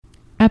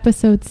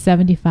Episode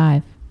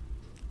 75.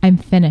 I'm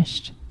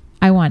finished.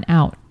 I want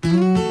out.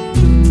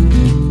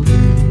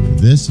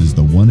 This is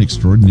the One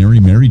Extraordinary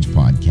Marriage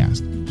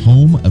Podcast,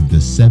 home of the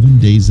 7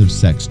 Days of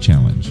Sex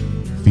Challenge,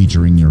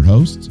 featuring your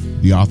hosts,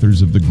 the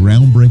authors of the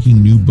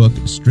groundbreaking new book,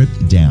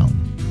 Stripped Down,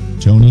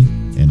 Tony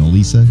and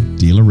Elisa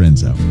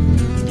DiLorenzo.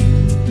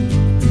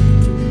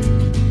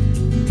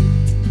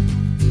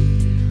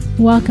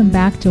 Welcome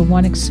back to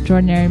One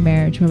Extraordinary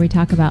Marriage, where we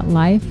talk about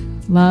life,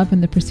 love,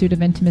 and the pursuit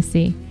of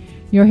intimacy.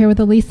 You're here with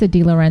Elisa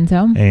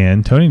DiLorenzo.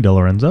 And Tony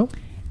DiLorenzo.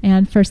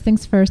 And first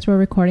things first, we're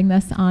recording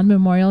this on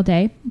Memorial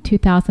Day,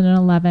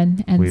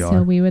 2011.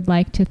 And we would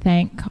like to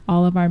thank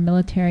all of our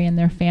military and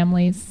their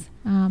families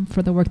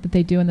for the work that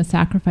they do and the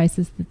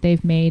sacrifices that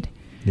they've made.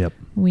 Yep.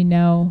 We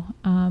know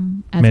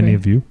many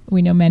of you.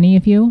 We know many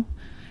of you.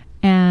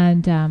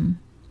 And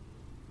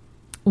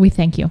we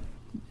thank you.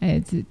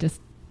 It's just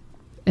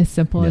as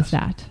simple as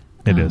that.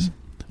 It is.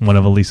 One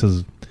of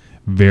Elisa's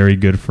very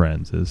good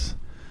friends is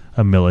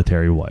a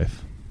military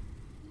wife.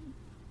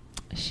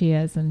 She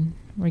is, and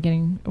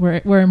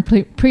we're in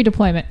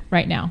pre-deployment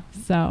right now.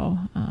 So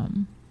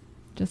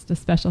just a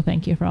special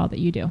thank you for all that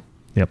you do.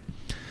 Yep.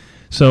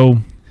 So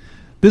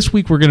this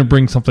week we're going to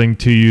bring something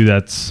to you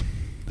that's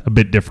a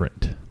bit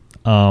different.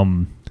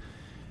 And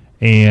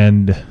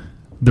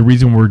the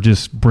reason we're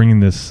just bringing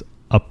this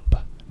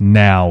up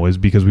now is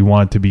because we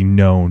want it to be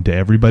known to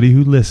everybody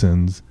who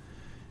listens.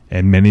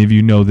 And many of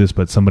you know this,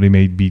 but somebody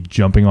may be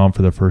jumping on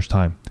for the first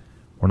time.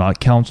 We're not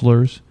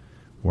counselors.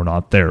 We're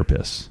not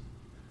therapists.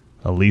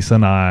 Elisa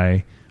and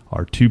I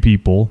are two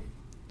people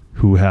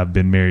who have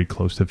been married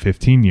close to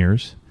 15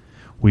 years.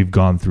 We've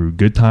gone through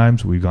good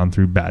times. We've gone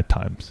through bad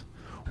times.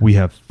 We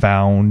have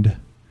found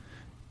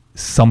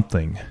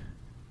something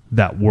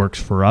that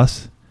works for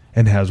us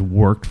and has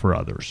worked for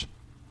others,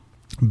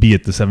 be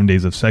it the 7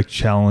 Days of Sex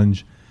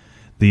Challenge,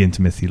 the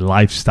intimacy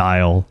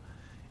lifestyle,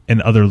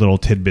 and other little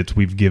tidbits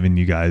we've given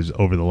you guys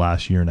over the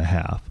last year and a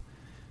half.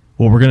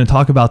 What we're going to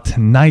talk about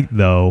tonight,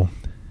 though,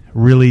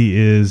 really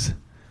is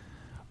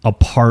a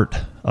part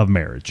of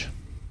marriage,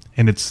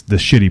 and it's the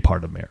shitty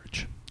part of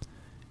marriage.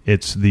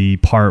 It's the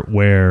part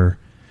where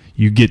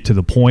you get to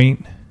the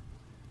point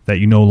that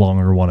you no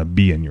longer want to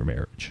be in your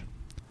marriage.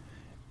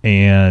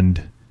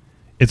 And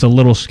it's a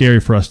little scary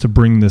for us to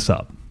bring this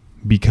up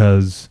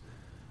because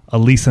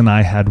Elisa and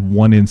I had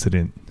one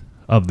incident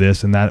of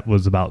this, and that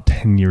was about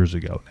 10 years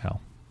ago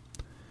now,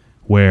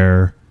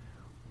 where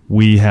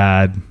we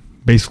had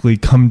basically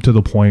come to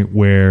the point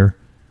where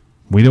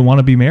we didn't want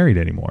to be married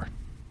anymore.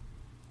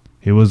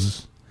 It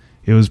was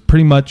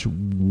pretty much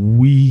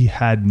we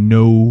had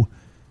no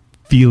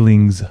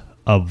feelings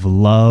of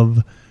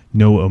love,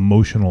 no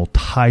emotional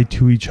tie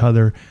to each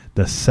other.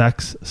 The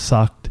sex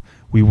sucked.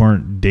 We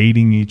weren't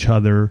dating each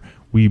other.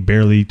 We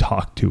barely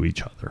talked to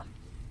each other.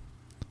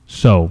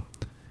 So,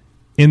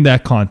 in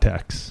that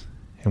context,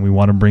 and we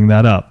want to bring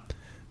that up,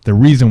 the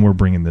reason we're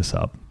bringing this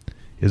up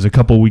is a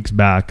couple weeks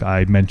back,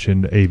 I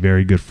mentioned a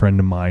very good friend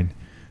of mine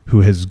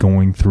who is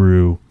going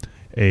through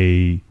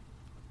an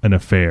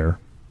affair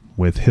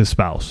with his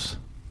spouse.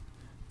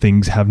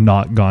 Things have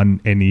not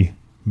gone any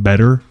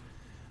better.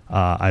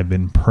 I've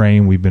been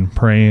praying. We've been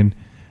praying.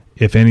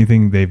 If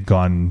anything, they've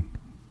gone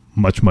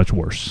much, much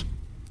worse.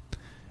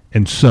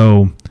 And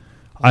so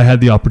I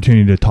had the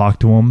opportunity to talk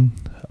to him.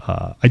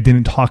 I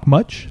didn't talk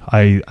much.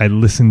 I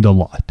listened a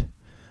lot.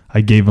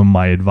 I gave him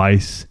my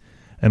advice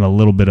and a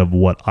little bit of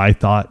what I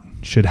thought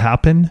should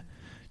happen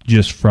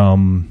just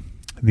from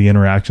the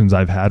interactions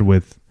I've had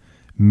with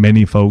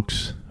many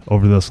folks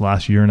over this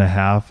last year and a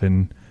half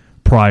and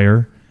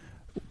prior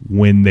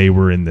when they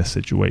were in this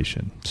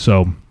situation.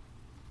 So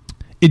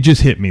it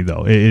just hit me,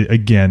 though.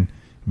 Again,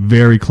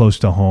 very close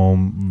to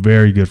home,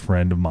 very good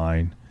friend of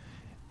mine.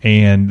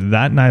 And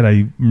that night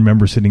I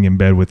remember sitting in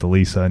bed with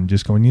Elisa and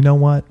just going, you know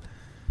what?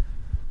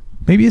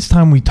 Maybe it's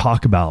time we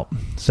talk about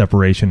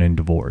separation and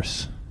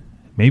divorce.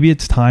 Maybe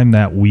it's time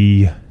that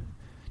we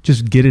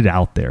just get it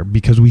out there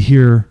because we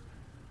hear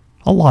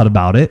a lot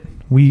about it.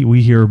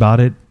 We hear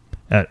about it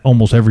at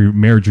almost every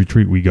marriage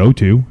retreat we go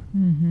to.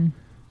 Mm-hmm.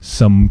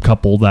 Some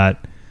couple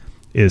that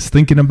is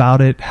thinking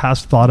about it,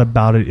 has thought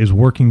about it, is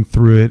working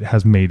through it,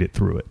 has made it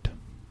through it.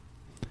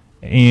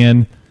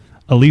 And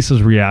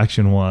Elisa's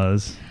reaction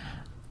was...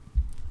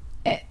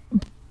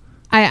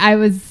 I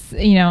was,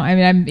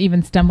 I'm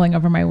even stumbling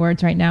over my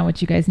words right now, which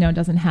you guys know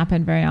doesn't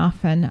happen very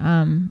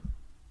often.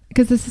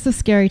 Because this is a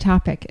scary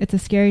topic. It's a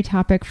scary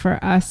topic for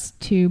us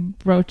to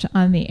broach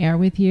on the air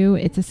with you.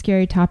 It's a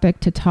scary topic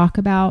to talk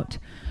about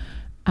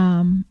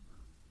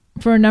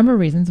for a number of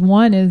reasons.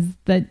 One is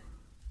that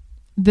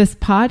this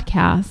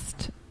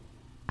podcast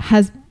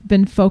has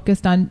been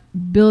focused on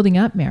building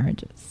up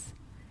marriages.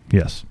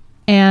 Yes.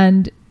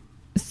 And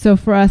so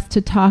for us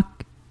to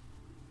talk,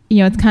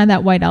 it's kind of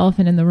that white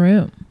elephant in the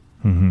room.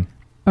 Mm-hmm.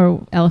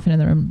 Or elephant in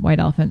the room, white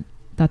elephant.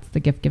 That's the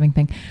gift giving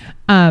thing.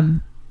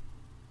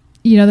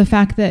 The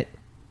fact that,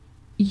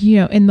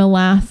 in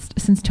the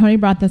since Tony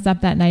brought this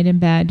up that night in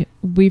bed,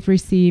 we've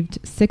received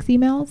 6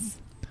 emails.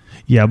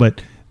 Yeah,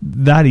 but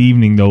that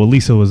evening, though,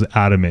 Elisa was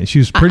adamant. She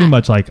was pretty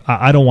much like,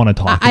 I don't want to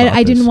talk about this.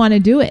 I didn't want to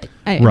do it.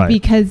 Right.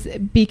 Because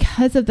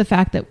of the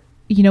fact that,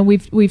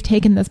 we've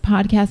taken this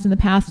podcast in the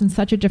past in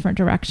such a different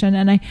direction.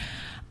 And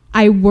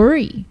I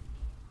worry.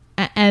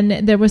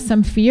 And there was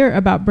some fear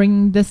about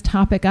bringing this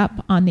topic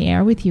up on the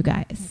air with you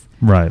guys.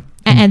 Right.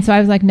 And so I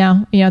was like,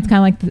 no, it's kind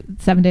of like the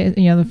 7 days,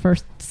 the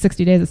first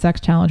 60 days of sex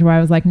challenge where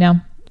I was like,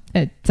 no,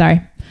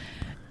 sorry.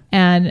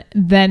 And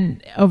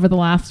then over the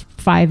last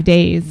 5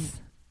 days,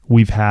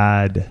 we've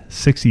had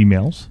 6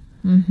 emails.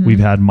 Mm-hmm. We've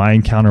had my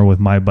encounter with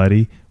my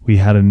buddy. We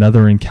had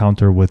another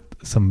encounter with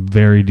some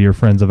very dear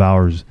friends of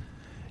ours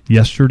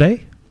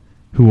yesterday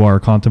who are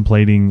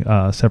contemplating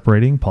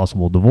separating,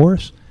 possible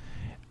divorce.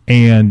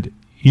 And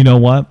you know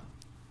what?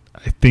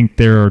 I think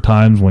there are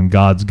times when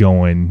God's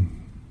going,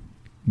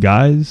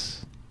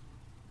 guys,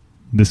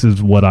 this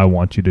is what I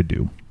want you to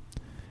do.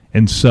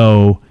 And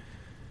so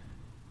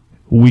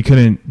we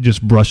couldn't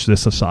just brush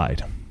this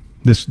aside.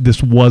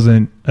 This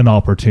wasn't an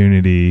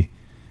opportunity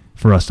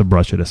for us to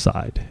brush it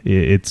aside.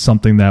 It's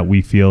something that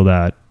we feel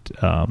that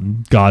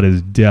God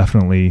has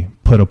definitely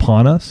put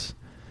upon us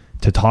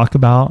to talk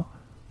about.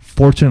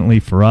 Fortunately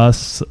for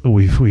us,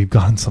 we've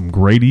gotten some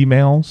great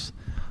emails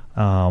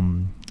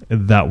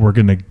that we're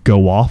going to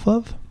go off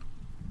of,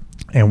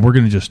 and we're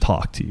going to just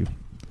talk to you.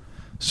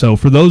 So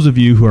for those of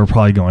you who are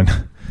probably going,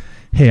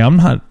 hey, I'm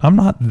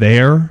not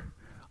there.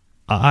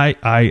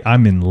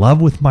 I'm in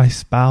love with my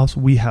spouse.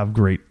 We have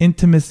great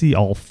intimacy,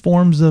 all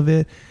forms of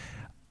it.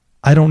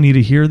 I don't need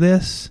to hear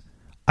this.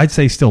 I'd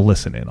say still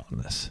listen in on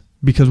this,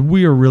 because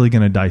we are really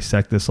going to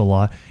dissect this a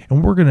lot.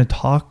 And we're going to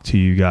talk to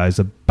you guys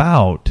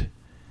about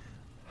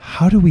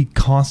how do we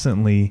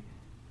constantly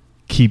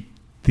keep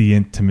the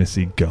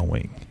intimacy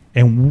going.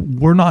 And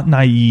we're not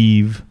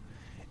naive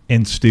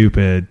and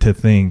stupid to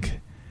think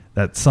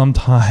that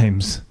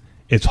sometimes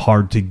it's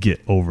hard to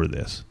get over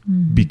this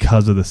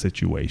because of the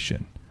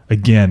situation.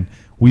 Again,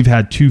 we've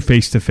had 2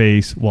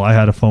 face-to-face. Well, I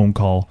had a phone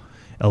call.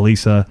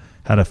 Elisa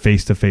had a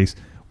face-to-face.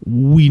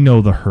 We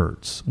know the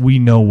hurts. We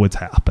know what's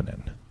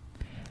happening.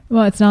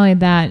 Well, it's not only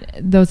that.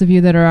 Those of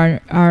you that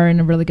are in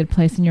a really good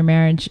place in your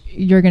marriage,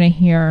 you're going to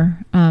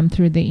hear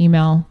through the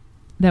email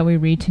that we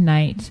read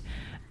tonight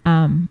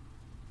from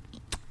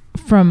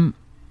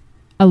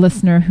a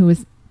listener who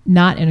is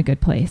not in a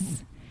good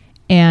place,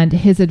 and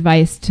his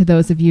advice to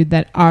those of you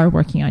that are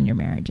working on your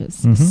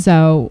marriages. Mm-hmm.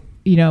 So,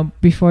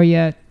 before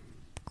you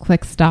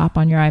click stop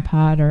on your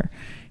iPod, or,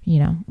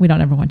 we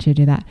don't ever want you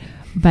to do that,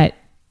 but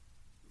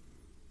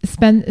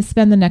spend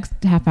the next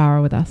half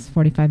hour with us,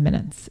 45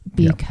 minutes,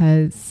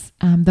 because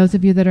those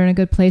of you that are in a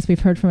good place, we've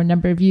heard from a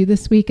number of you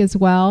this week as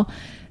well,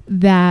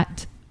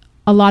 that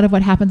a lot of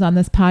what happens on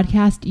this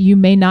podcast, you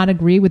may not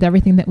agree with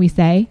everything that we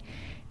say,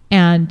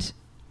 and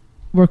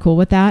we're cool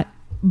with that,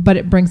 but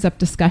it brings up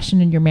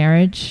discussion in your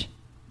marriage.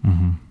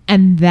 Mm-hmm.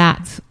 And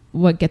that's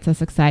what gets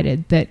us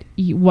excited, that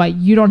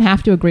you don't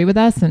have to agree with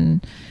us.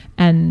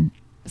 And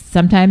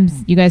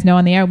sometimes, you guys know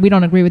on the air, we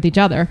don't agree with each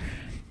other.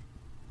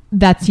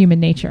 That's human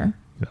nature.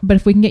 Yeah. But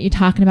if we can get you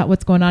talking about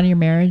what's going on in your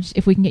marriage,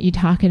 if we can get you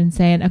talking and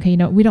saying, okay,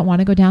 we don't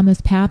want to go down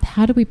this path.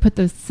 How do we put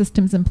those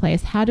systems in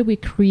place? How do we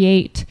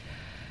create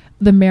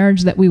the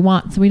marriage that we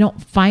want, so we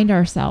don't find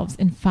ourselves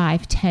in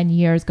 5-10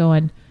 years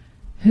going,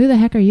 who the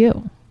heck are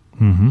you?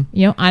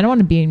 Mm-hmm. I don't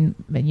want to be in,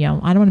 I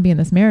don't want to be in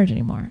this marriage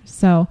anymore.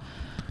 So,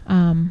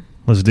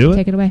 let's do it.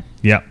 Take it away.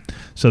 Yeah.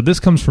 So this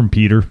comes from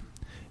Peter,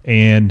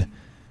 and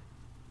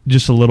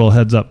just a little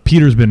heads up.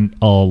 Peter's been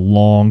a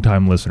long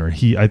time listener.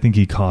 I think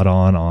he caught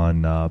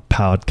on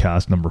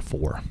podcast number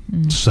 4.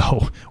 Mm-hmm.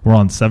 So we're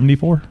on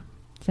 74,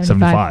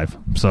 75.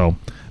 So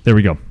there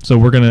we go. So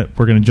we're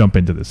gonna jump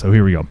into this. So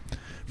here we go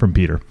from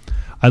Peter.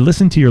 I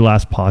listened to your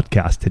last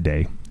podcast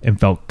today and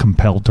felt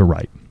compelled to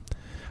write.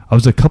 I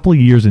was a couple of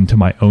years into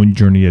my own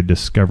journey of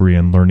discovery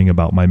and learning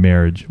about my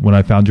marriage when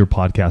I found your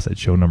podcast at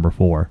show number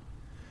 4.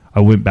 I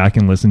went back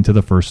and listened to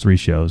the first 3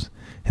 shows,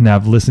 and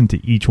I've listened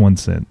to each one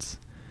since.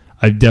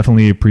 I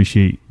definitely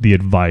appreciate the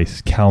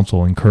advice,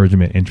 counsel,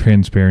 encouragement, and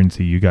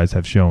transparency you guys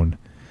have shown.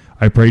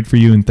 I prayed for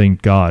you and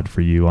thanked God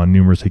for you on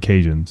numerous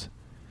occasions,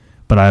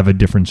 but I have a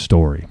different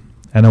story,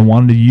 and I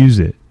wanted to use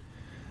it.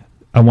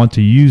 I want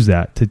to use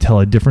that to tell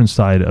a different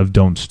side of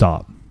Don't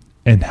Stop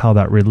and how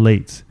that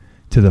relates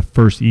to the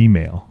first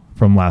email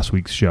from last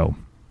week's show.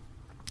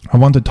 I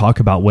want to talk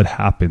about what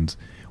happens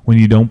when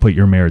you don't put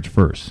your marriage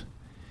first.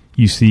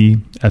 You see,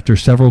 after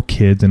several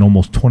kids and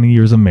almost 20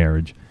 years of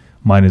marriage,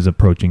 mine is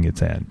approaching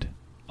its end.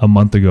 A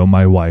month ago,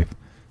 my wife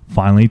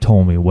finally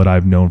told me what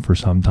I've known for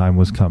some time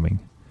was coming,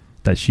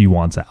 that she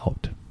wants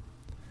out.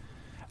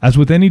 As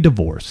with any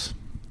divorce,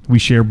 we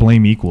share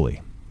blame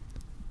equally.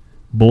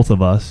 Both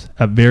of us,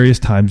 at various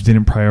times,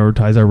 didn't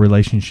prioritize our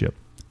relationship.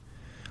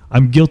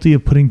 I'm guilty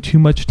of putting too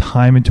much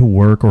time into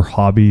work or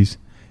hobbies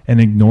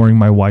and ignoring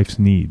my wife's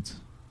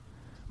needs.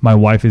 My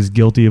wife is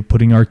guilty of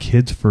putting our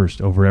kids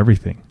first over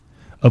everything,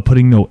 of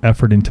putting no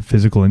effort into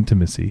physical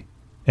intimacy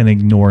and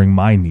ignoring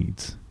my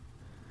needs.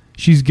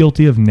 She's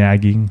guilty of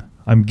nagging.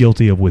 I'm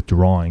guilty of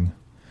withdrawing.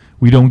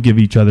 We don't give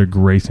each other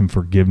grace and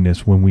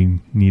forgiveness when we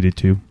need it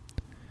to.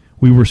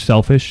 We were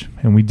selfish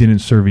and we didn't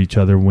serve each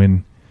other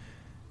when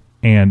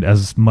and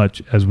as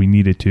much as we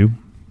needed to.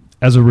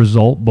 As a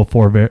result,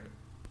 before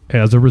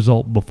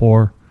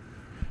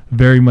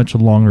very much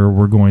longer,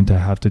 we're going to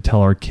have to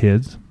tell our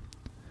kids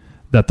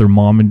that their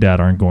mom and dad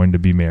aren't going to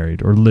be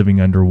married or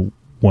living under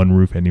one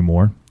roof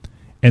anymore,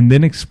 and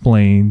then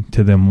explain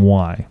to them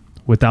why,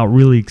 without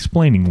really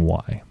explaining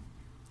why.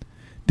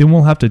 Then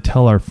we'll have to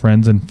tell our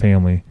friends and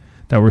family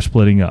that we're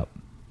splitting up,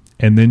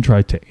 and then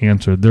try to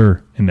answer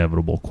their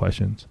inevitable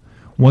questions,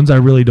 ones I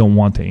really don't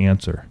want to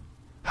answer.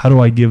 How do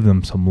I give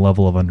them some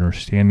level of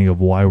understanding of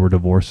why we're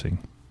divorcing?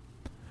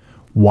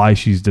 Why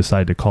she's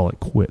decided to call it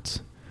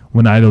quits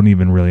when I don't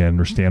even really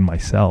understand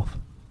myself?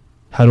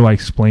 How do I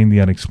explain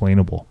the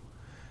unexplainable?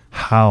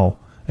 How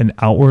an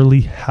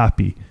outwardly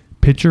happy,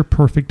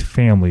 picture-perfect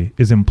family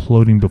is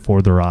imploding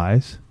before their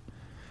eyes?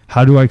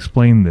 How do I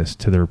explain this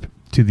to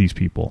these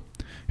people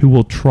who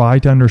will try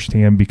to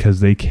understand because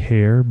they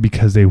care,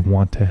 because they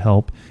want to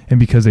help, and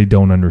because they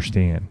don't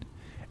understand?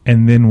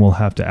 And then we'll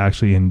have to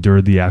actually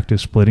endure the act of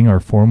splitting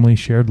our formerly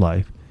shared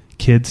life,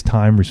 kids'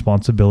 time,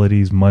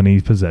 responsibilities, money,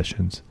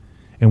 possessions,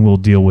 and we'll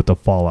deal with the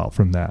fallout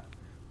from that,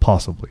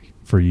 possibly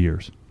for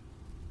years.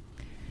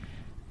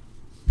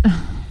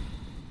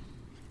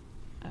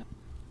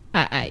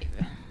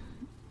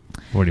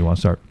 Where do you want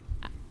to start?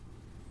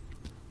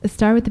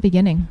 Start with the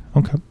beginning.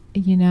 Okay.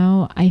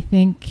 I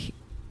think,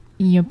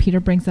 Peter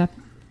brings up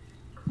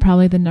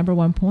probably the number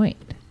one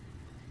point,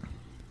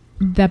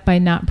 that by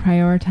not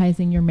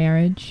prioritizing your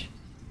marriage,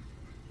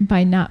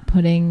 by not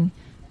putting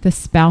the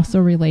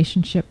spousal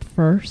relationship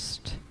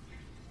first,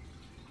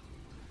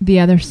 the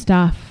other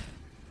stuff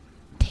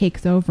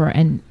takes over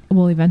and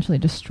will eventually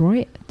destroy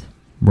it.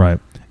 Right.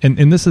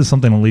 And this is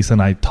something Elisa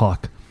and I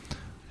talk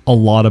a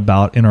lot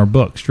about in our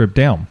book, Stripped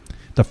Down.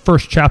 The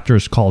first chapter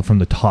is called From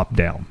the Top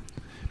Down,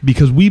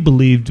 because we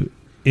believed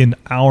in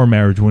our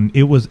marriage when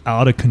it was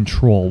out of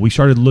control. We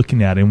started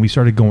looking at it and we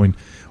started going,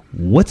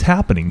 what's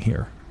happening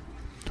here?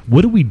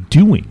 What are we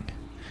doing?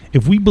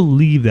 If we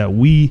believe that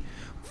we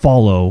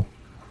follow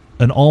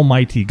an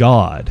almighty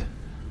God,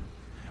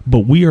 but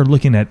we are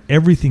looking at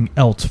everything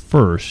else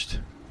first,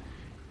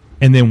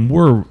 and then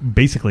we're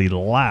basically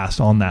last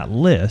on that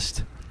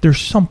list,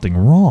 there's something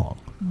wrong.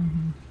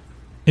 Mm-hmm.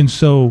 And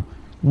so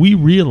we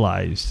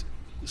realized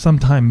some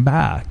time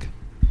back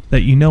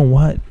that, you know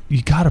what?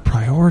 You got to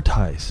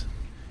prioritize.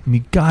 And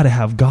you got to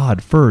have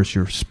God first,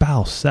 your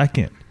spouse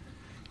second,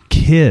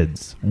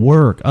 kids,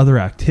 work, other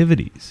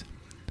activities.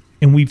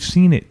 And we've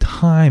seen it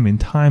time and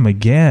time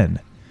again.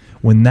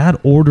 When that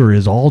order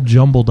is all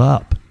jumbled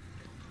up,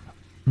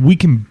 we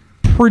can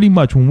pretty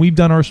much, when we've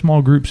done our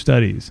small group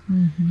studies,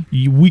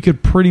 we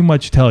could pretty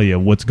much tell you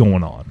what's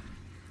going on.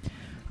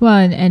 Well,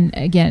 and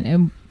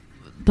again,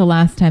 the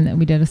last time that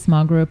we did a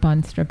small group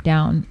on Stripped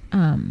Down,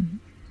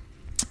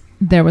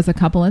 there was a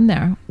couple in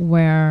there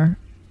where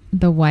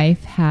the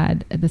wife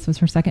this was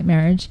her second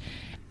marriage,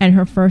 and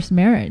her first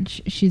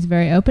marriage, she's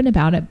very open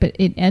about it, but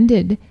it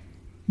ended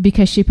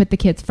because she put the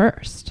kids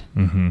first.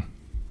 Mm-hmm.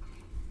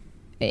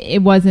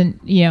 It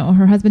wasn't,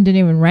 her husband didn't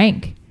even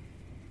rank.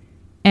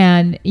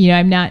 And,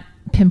 I'm not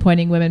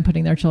pinpointing women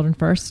putting their children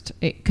first.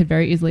 It could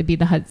very easily be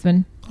the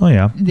husband. Oh,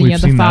 yeah.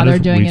 The father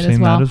doing it as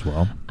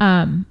well.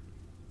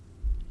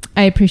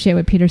 I appreciate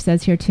what Peter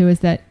says here, too,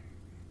 is that,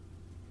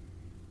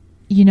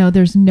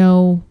 there's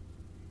neither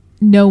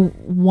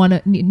one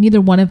of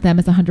them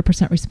is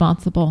 100%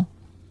 responsible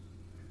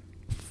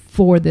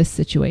for this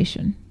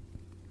situation.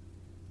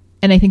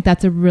 And I think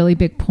that's a really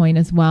big point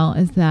as well,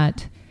 is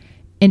that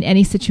in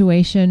any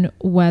situation,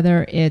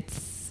 whether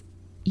it's,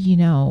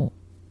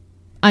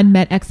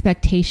 unmet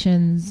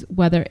expectations,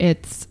 whether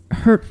it's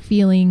hurt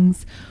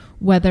feelings,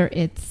 whether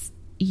it's,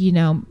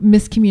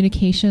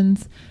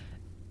 miscommunications,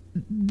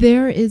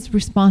 there is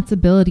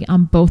responsibility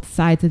on both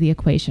sides of the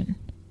equation.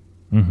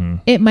 Mm-hmm.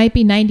 It might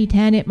be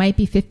 90-10, it might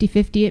be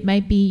 50-50, it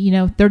might be,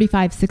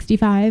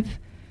 35-65.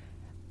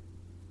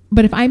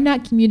 But if I'm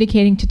not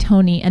communicating to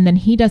Tony and then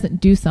he doesn't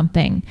do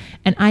something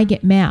and I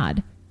get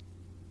mad,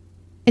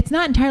 it's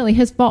not entirely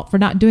his fault for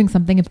not doing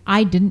something if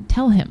I didn't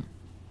tell him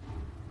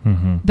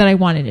that I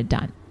wanted it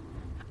done.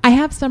 I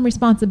have some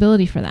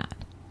responsibility for that.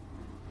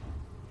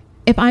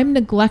 If I'm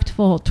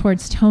neglectful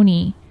towards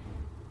Tony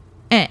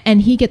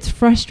and he gets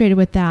frustrated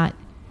with that,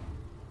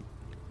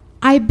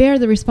 I bear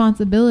the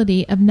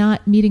responsibility of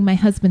not meeting my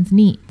husband's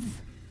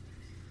needs.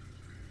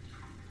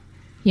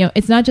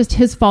 It's not just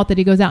his fault that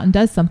he goes out and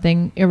does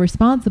something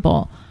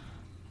irresponsible.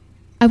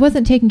 I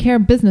wasn't taking care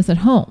of business at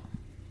home.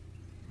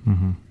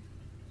 Mm-hmm.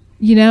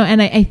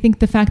 And I think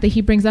the fact that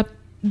he brings up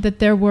that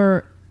there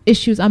were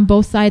issues on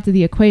both sides of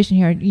the equation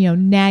here,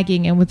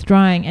 nagging and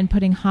withdrawing and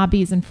putting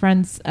hobbies and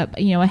friends,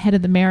 ahead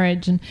of the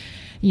marriage, and,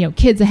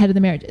 kids ahead of the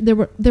marriage.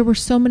 There were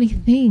so many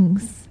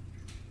things.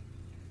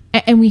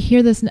 And we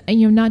hear this,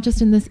 not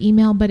just in this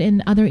email, but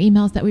in other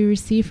emails that we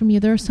receive from you.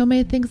 There are so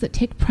many things that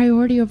take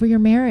priority over your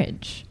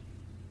marriage.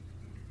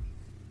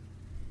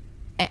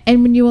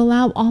 And when you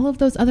allow all of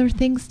those other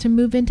things to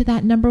move into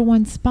that number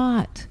one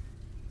spot,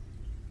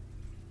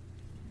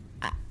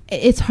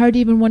 it's hard to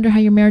even wonder how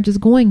your marriage is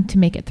going to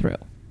make it through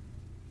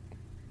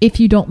if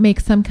you don't make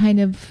some kind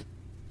of,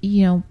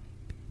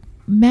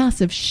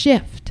 massive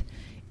shift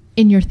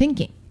in your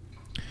thinking.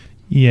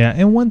 Yeah,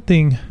 and one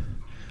thing,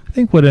 I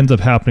think what ends up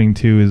happening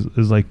too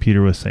is like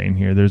Peter was saying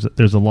here,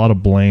 there's a lot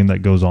of blame that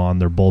goes on.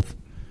 They're both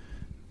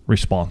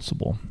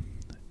responsible.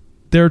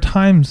 There are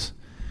times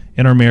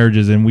in our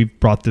marriages, and we've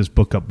brought this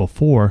book up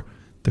before,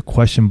 The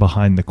Question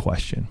Behind the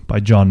Question by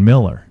John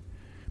Miller.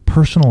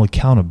 Personal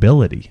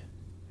accountability.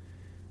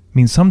 I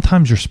mean,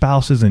 sometimes your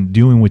spouse isn't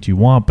doing what you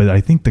want, but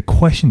I think the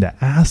question to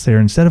ask there,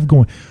 instead of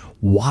going,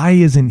 why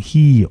isn't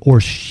he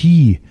or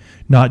she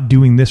not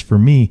doing this for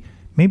me?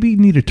 Maybe you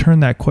need to turn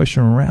that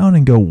question around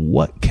and go,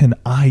 what can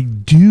I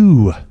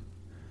do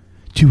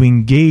to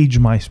engage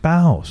my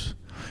spouse?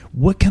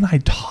 What can I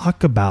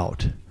talk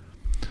about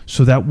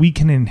so that we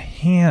can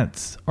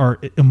enhance our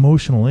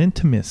emotional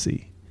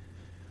intimacy?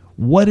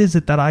 What is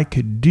it that I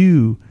could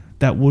do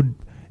that would,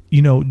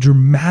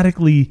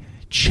 dramatically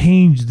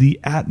change the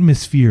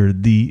atmosphere,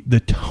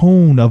 the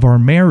tone of our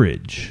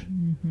marriage?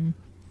 Mm-hmm.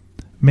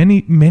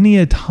 Many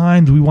a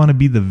times we want to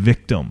be the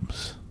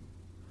victims.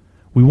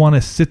 We want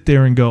to sit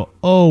there and go,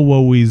 oh,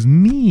 woe is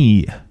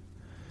me.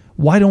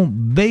 Why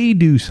don't they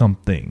do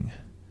something?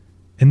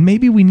 And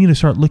maybe we need to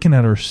start looking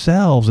at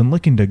ourselves and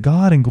looking to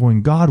God and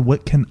going, God,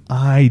 what can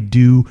I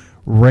do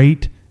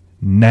right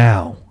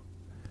now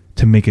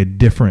to make a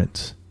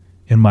difference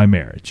in my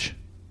marriage?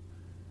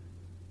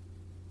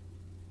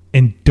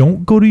 And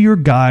don't go to your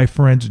guy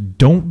friends.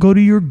 Don't go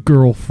to your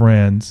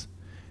girlfriends.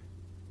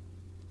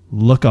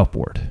 Look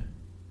upward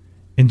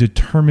and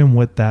determine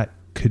what that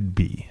could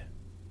be.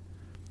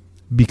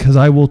 Because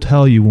I will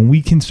tell you, when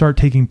we can start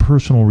taking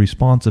personal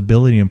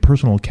responsibility and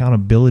personal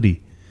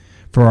accountability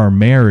for our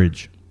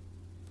marriage,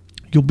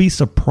 you'll be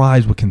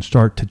surprised what can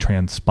start to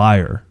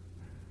transpire.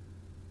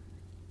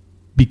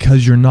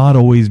 Because you're not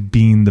always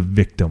being the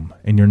victim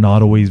and you're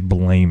not always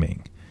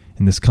blaming.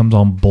 And this comes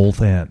on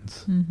both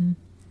ends. Mm-hmm.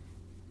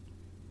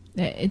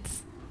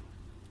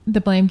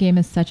 The blame game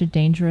is such a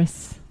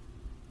dangerous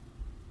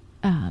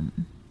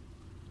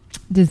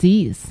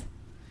disease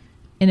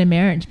in a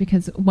marriage,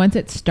 because once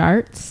it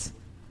starts,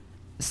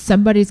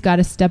 somebody's got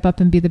to step up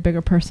and be the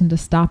bigger person to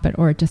stop it,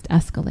 or it just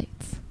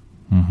escalates.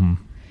 Mm-hmm.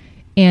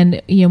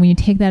 And when you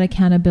take that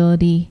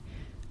accountability,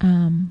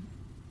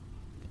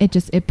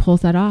 it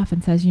pulls that off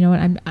and says, you know what,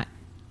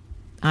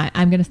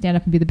 I'm going to stand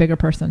up and be the bigger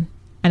person,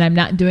 and I'm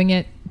not doing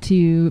it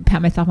to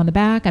pat myself on the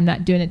back. I'm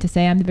not doing it to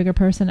say I'm the bigger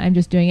person. I'm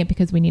just doing it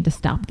because we need to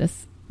stop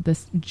this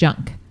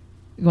junk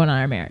going on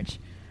in our marriage.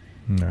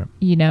 No.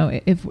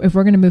 If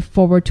we're going to move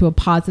forward to a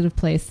positive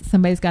place,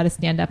 somebody's got to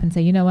stand up and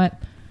say, you know what,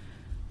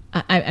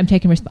 I'm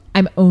taking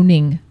I'm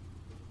owning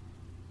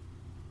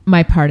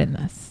my part in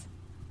this.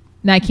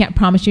 Now, I can't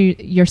promise you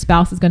your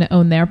spouse is going to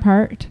own their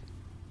part,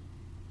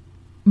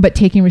 but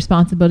taking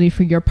responsibility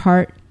for your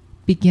part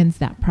begins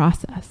that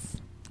process.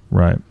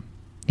 Right.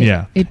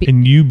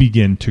 And you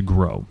begin to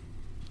grow.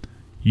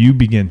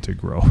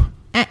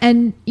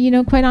 And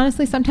quite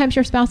honestly, sometimes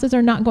your spouses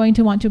are not going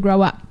to want to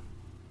grow up.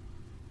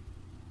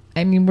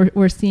 I mean,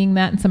 we're seeing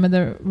that in some of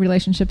the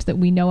relationships that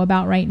we know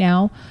about right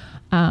now.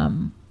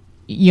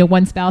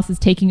 One spouse is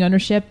taking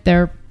ownership.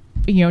 They're,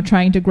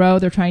 trying to grow.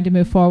 They're trying to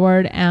move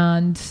forward,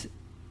 and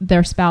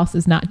their spouse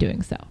is not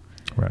doing so.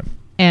 Right.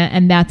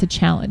 And that's a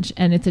challenge.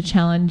 And it's a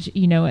challenge,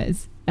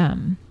 as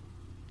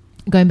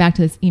going back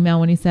to this email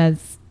when he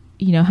says,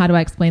 how do I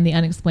explain the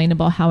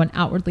unexplainable? How an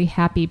outwardly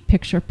happy,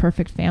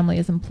 picture-perfect family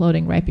is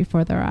imploding right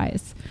before their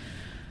eyes.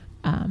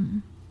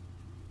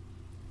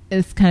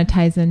 This kind of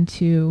ties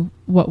into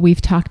what we've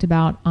talked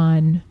about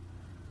on,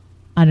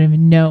 I don't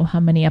even know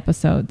how many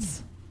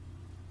episodes,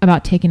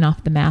 about taking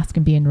off the mask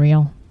and being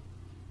real.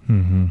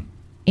 Mm-hmm.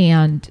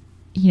 And,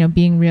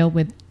 being real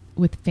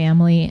with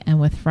family and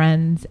with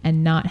friends,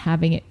 and not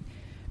having it,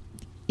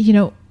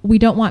 we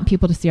don't want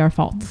people to see our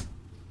faults.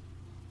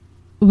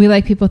 We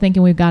like people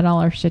thinking we've got all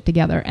our shit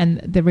together. And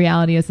the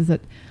reality is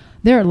that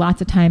there are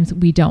lots of times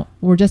we don't.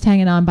 We're just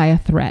hanging on by a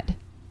thread.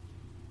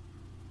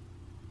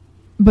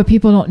 But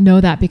people don't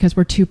know that because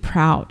we're too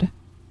proud.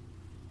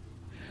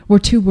 We're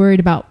too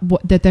worried about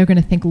that they're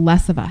going to think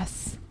less of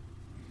us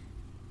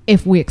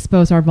if we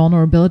expose our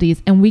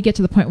vulnerabilities. And we get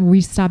to the point where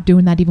we stop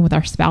doing that even with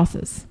our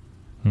spouses.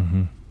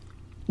 Mm-hmm.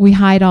 We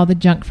hide all the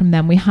junk from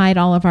them. We hide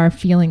all of our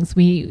feelings.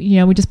 We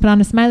just put on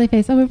a smiley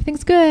face. Oh,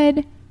 everything's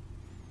good.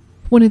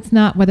 When it's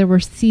not, whether we're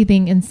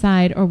seething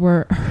inside or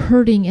we're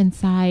hurting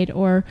inside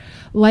or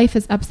life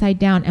is upside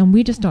down and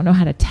we just don't know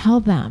how to tell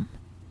them.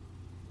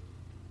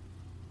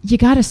 You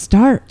got to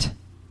start,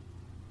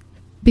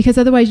 because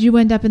otherwise you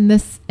end up in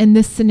this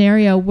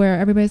scenario where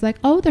everybody's like,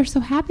 oh, they're so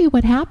happy.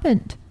 What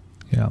happened?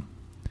 Yeah.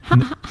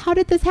 How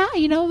did this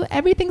happen?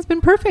 Everything's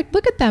been perfect.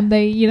 Look at them.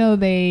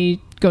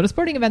 They go to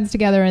sporting events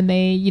together, and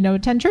they,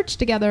 attend church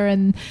together,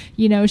 and,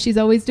 she's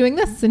always doing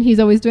this and he's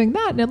always doing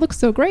that. And it looks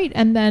so great.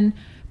 And then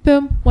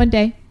boom, one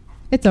day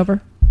it's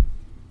over.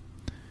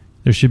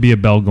 There should be a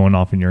bell going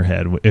off in your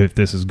head if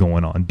this is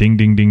going on. Ding,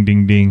 ding, ding,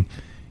 ding, ding.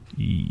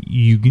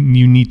 You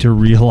need to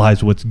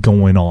realize what's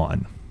going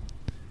on.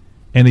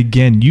 And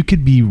again, you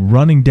could be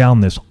running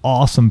down this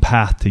awesome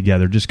path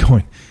together, just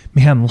going,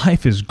 man,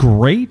 life is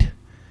great.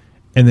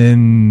 And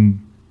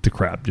then the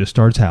crap just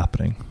starts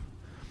happening.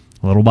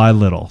 Little by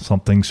little,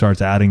 something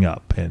starts adding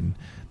up and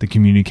the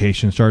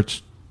communication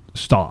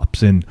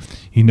stops. And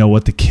you know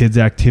what? The kids'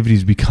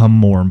 activities become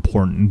more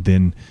important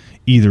than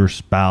either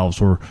spouse,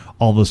 or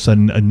all of a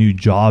sudden a new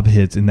job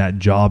hits and that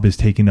job is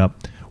taking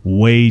up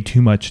way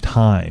too much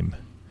time.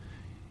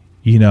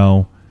 You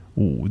know,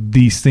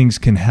 these things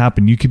can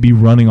happen. You could be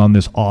running on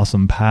this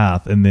awesome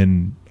path and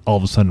then all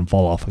of a sudden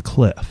fall off a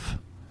cliff.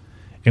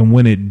 And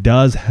when it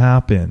does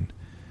happen,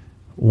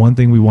 one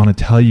thing we want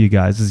to tell you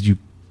guys is you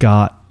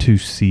got to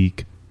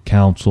seek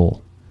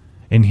counsel.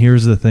 And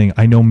here's the thing.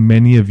 I know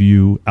many of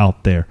you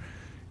out there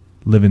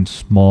live in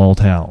small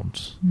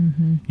towns.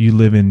 Mm-hmm. You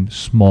live in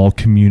small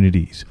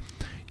communities.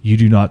 You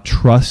do not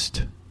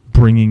trust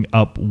bringing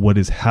up what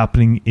is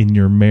happening in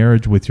your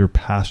marriage with your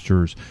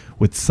pastors,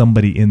 with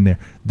somebody in there.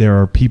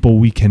 There are people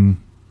we can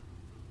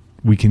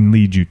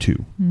lead you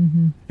to.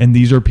 Mm-hmm. And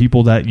these are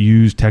people that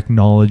use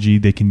technology.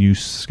 They can use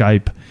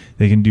Skype.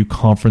 They can do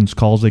conference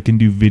calls. They can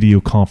do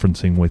video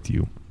conferencing with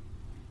you.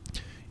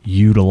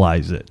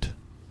 Utilize it.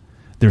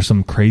 There's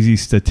some crazy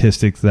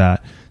statistics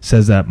that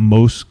says that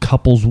most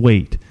couples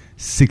wait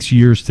 6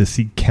 years to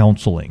seek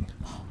counseling.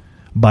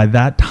 By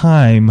that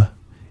time,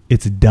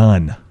 it's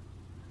done.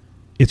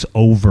 It's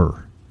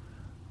over.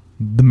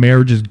 The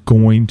marriage is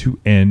going to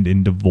end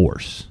in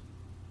divorce.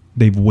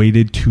 They've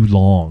waited too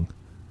long.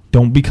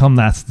 Don't become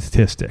that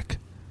statistic.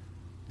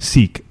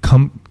 Seek.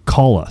 Come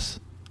call us.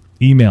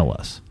 Email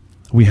us.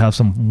 We have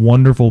some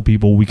wonderful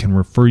people we can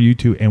refer you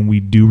to, and we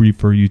do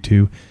refer you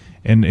to.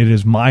 And it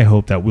is my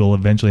hope that we'll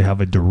eventually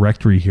have a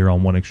directory here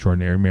on One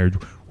Extraordinary Marriage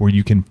where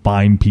you can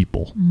find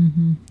people.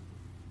 Mm-hmm.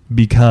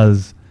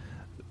 Because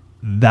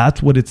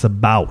that's what it's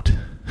about.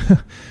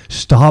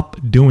 Stop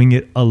doing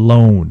it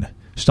alone.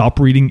 Stop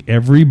reading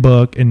every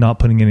book and not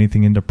putting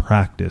anything into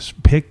practice.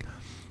 Pick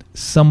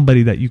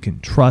somebody that you can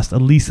trust.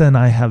 Elisa and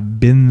I have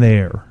been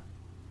there.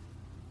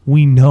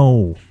 We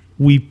know.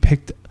 We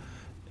picked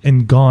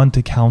and gone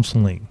to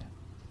counseling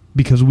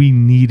because we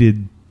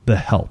needed the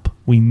help.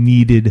 We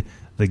needed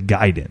the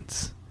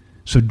guidance.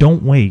 So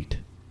don't wait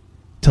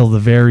till the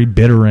very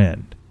bitter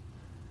end.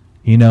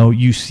 You know,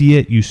 you see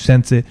it, you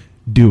sense it,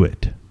 do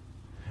it.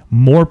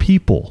 More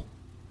people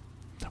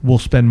will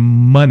spend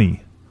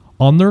money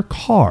on their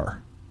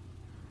car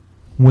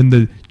when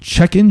the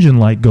check engine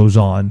light goes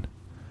on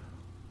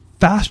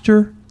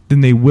faster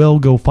than they will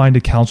go find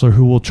a counselor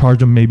who will charge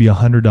them maybe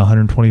 $100 to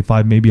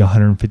 $125, maybe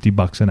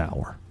 $150 an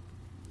hour.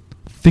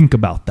 Think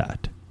about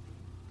that.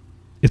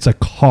 It's a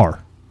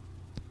car.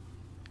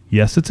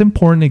 Yes, it's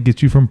important. It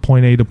gets you from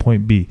point A to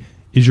point B.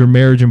 Is your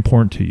marriage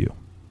important to you?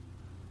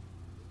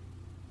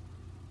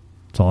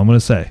 That's all I'm going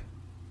to say.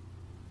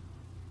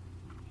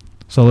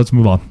 So let's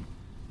move on.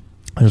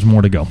 There's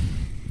more to go.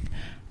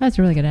 That's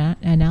a really good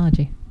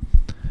analogy.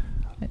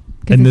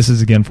 And this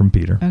is again from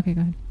Peter. Okay,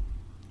 go ahead.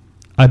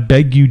 I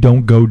beg you,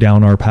 don't go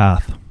down our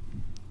path.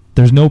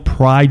 There's no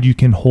pride you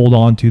can hold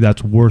on to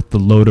that's worth the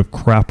load of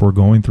crap we're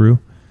going through.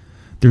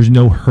 There's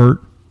no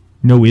hurt,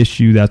 no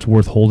issue that's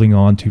worth holding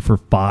on to for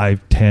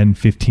 5, 10,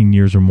 15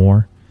 years or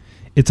more.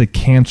 It's a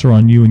cancer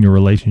on you and your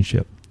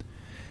relationship.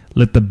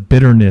 Let the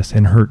bitterness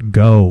and hurt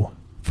go.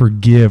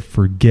 Forgive,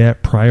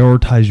 forget,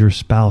 prioritize your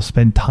spouse.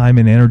 Spend time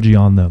and energy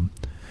on them.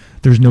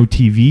 There's no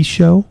TV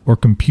show or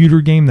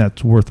computer game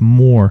that's worth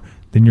more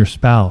than your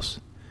spouse.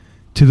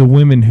 To the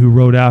women who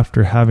wrote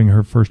after having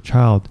her first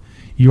child,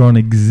 you're on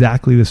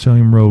exactly the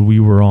same road we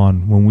were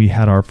on when we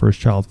had our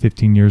first child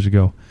 15 years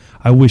ago.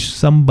 I wish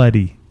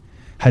somebody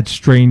had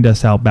straightened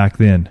us out back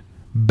then,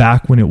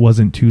 back when it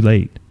wasn't too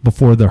late,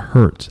 before the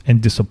hurts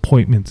and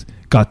disappointments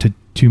got to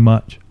too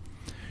much.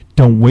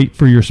 Don't wait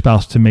for your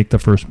spouse to make the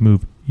first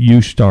move.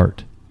 You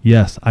start.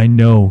 Yes, I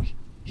know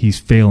he's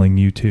failing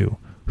you too.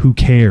 Who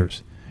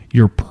cares?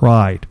 Your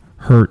pride,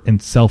 hurt,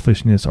 and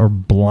selfishness are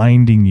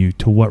blinding you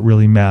to what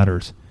really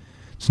matters.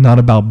 It's not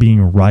about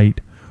being right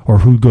or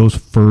who goes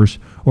first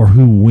or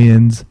who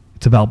wins.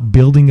 It's about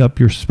building up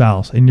your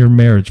spouse and your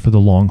marriage for the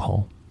long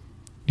haul.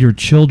 Your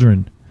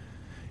children,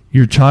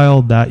 your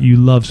child that you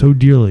love so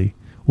dearly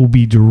will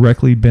be the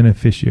direct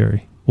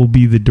beneficiary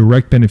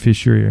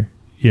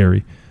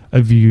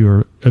of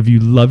you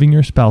loving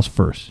your spouse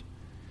first.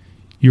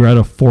 You're at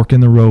a fork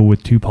in the road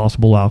with two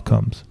possible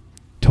outcomes.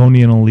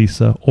 Tony and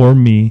Elisa, or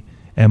me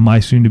and my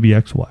soon-to-be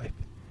ex-wife.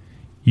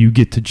 You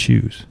get to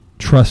choose.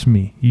 Trust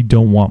me, you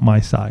don't want my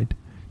side.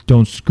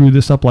 Don't screw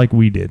this up like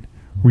we did.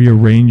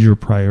 Rearrange your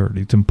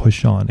priorities and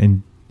push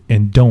on,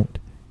 and don't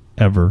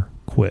ever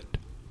quit.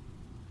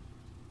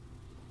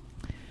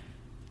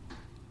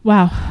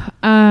 Wow.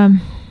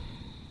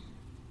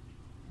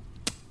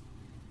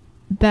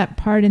 That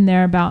part in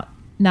there about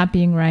not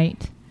being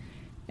right.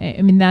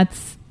 I mean,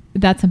 that's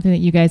something that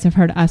you guys have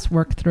heard us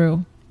work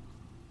through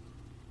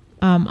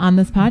on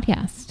this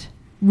podcast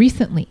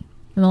recently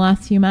in the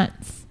last few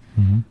months,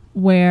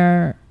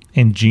 where...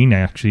 And Gene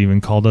actually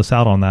even called us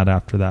out on that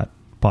after that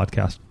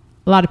podcast.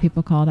 A lot of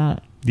people called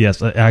out.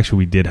 Yes, actually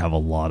we did have a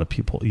lot of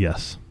people,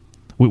 yes.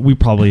 We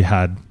probably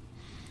had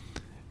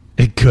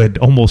a good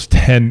almost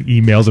 10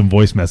 emails and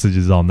voice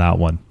messages on that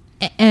one.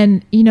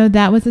 And, you know,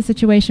 that was a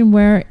situation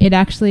where it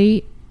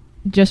actually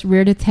just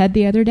reared its head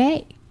the other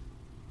day.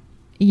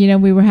 You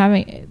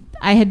know,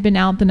 I had been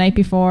out the night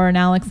before, and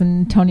Alex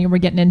and Tony were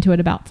getting into it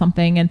about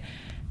something.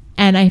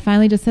 And I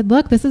finally just said,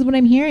 look, this is what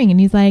I'm hearing. And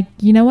he's like,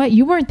 you know what?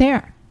 You weren't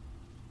there.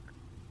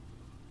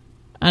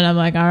 And I'm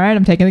like, all right,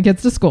 I'm taking the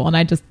kids to school. And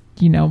I just,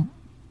 you know,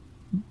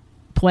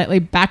 politely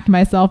backed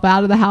myself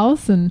out of the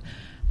house. And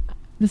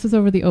this was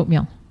over the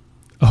oatmeal.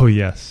 Oh,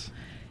 yes.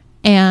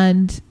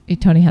 And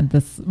Tony had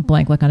this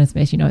blank look on his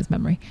face. You know his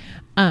memory.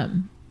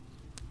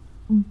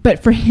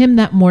 But for him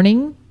that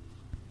morning,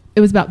 it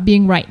was about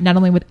being right, not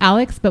only with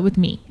Alex, but with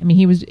me. I mean,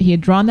 he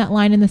had drawn that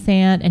line in the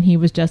sand, and he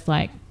was just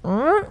like,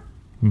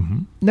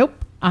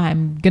 nope,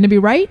 I'm going to be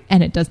right.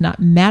 And it does not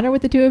matter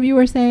what the two of you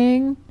are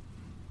saying,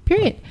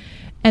 period.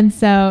 And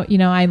so, you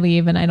know, I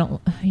leave, and I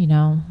don't, you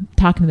know,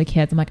 talking to the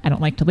kids, I'm like, I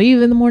don't like to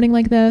leave in the morning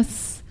like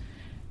this,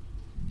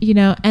 you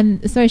know.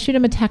 And so I shoot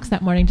him a text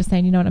that morning just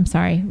saying, you know what, I'm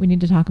sorry, we need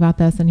to talk about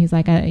this. And he's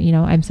like, you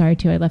know, I'm sorry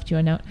too, I left you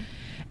a note.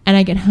 And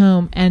I get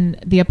home, and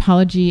the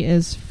apology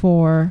is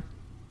for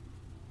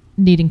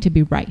needing to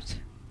be right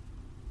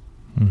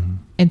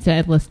instead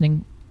of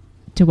listening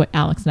to what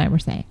Alex and I were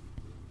saying.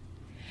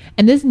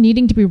 And this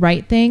needing to be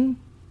right thing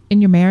in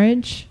your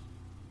marriage,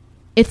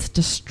 it's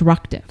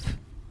destructive.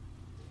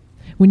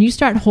 When you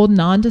start holding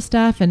on to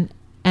stuff,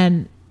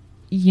 and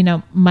you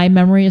know, my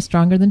memory is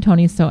stronger than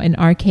Tony's. So in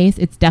our case,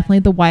 it's definitely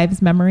the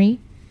wife's memory.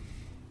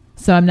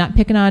 So I'm not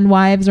picking on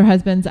wives or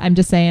husbands. I'm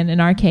just saying in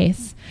our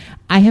case,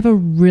 I have a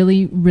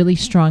really, really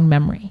strong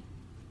memory.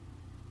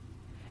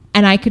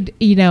 And I could,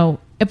 you know,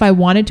 if I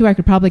wanted to, I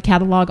could probably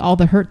catalog all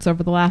the hurts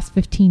over the last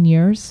 15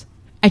 years.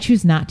 I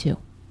choose not to.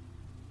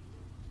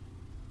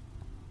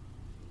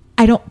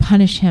 I don't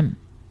punish him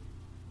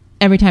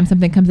every time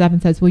something comes up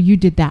and says, well, you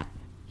did that,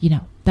 you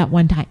know, that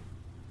one time,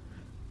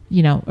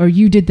 you know, or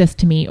you did this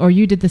to me, or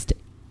you did this to...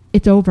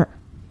 It's over.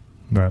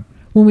 Right.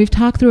 When we've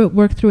talked through it,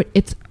 worked through it,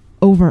 it's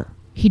over.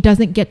 He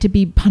doesn't get to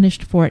be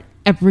punished for it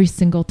every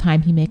single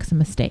time he makes a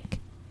mistake.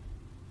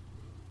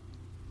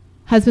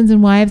 Husbands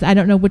and wives, I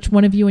don't know which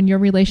one of you in your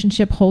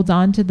relationship holds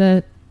on to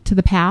the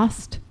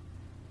past,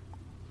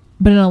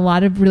 but in a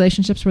lot of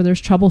relationships where there's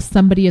trouble,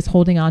 somebody is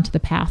holding on to the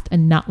past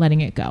and not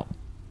letting it go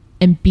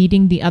and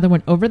beating the other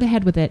one over the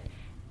head with it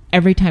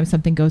every time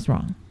something goes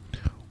wrong.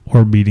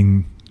 Or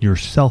beating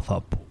yourself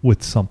up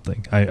with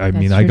something. I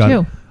mean, I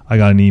got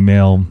an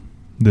email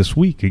this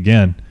week,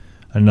 again,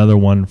 another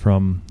one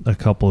from a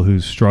couple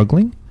who's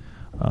struggling.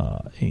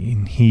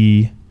 And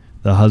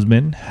the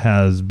husband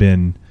has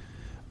been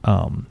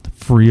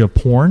free of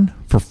porn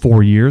for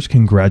 4 years.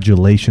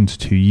 Congratulations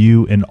to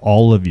you and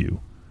all of you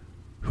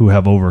who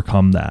have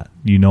overcome that.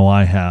 You know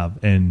I have,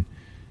 and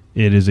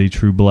it is a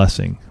true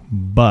blessing.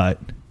 But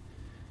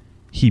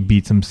he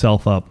beats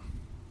himself up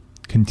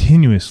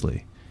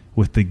continuously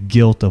with the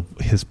guilt of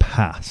his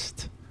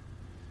past.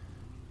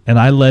 And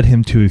I led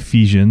him to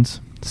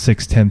Ephesians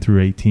 6:10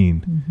 through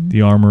 18,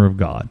 the armor of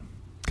God,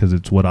 because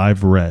it's what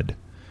I've read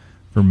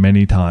for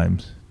many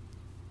times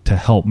to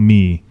help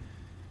me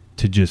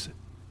to just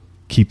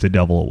keep the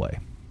devil away.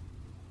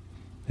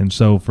 And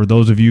so for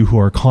those of you who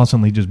are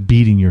constantly just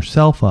beating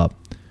yourself up,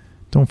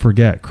 don't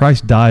forget,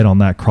 Christ died on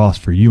that cross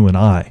for you and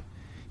I.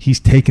 He's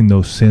taken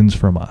those sins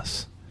from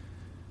us.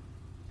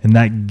 And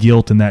that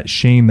guilt and that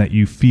shame that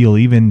you feel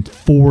even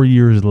 4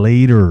 years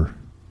later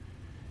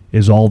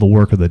is all the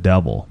work of the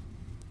devil.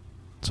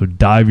 So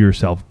dive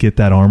yourself, get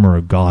that armor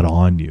of God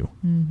on you.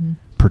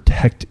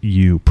 Protect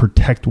you.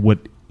 Protect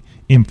what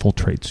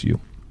infiltrates you.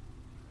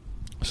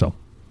 So,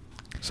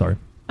 sorry.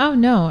 Oh,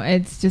 no.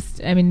 It's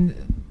just, I mean,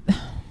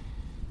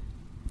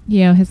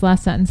 you know, his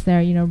last sentence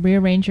there, you know,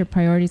 rearrange your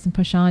priorities and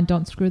push on.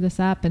 Don't screw this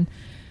up. And,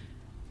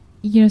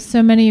 you know,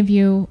 so many of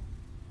you,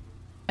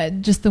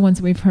 just the ones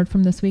that we've heard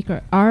from this week,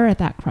 are at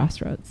that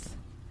crossroads.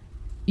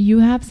 You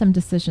have some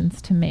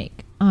decisions to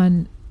make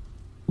on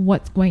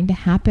what's going to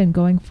happen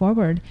going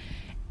forward.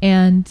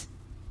 And,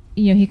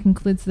 you know, he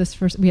concludes this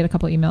first, we had a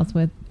couple emails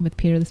with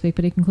Peter this week,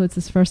 but he concludes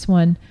this first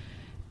one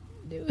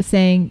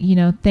saying, you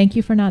know, thank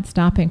you for not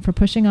stopping, for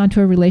pushing on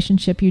to a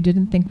relationship you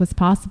didn't think was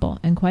possible.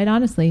 And quite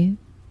honestly,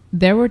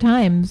 there were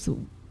times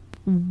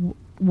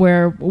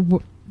where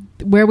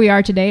we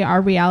are today,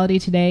 our reality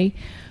today,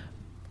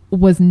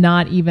 was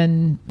not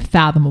even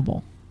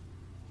fathomable.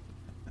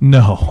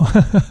 No.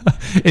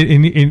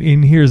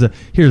 and here's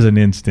an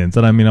instance.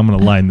 And I mean, I'm going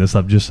to line this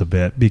up just a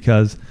bit,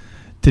 because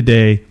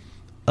today,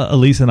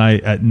 Elise and I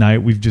at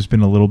night, we've just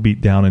been a little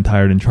beat down and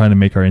tired and trying to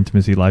make our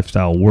intimacy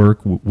lifestyle work.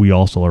 We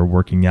also are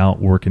working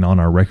on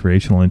our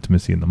recreational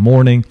intimacy in the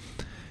morning.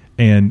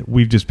 And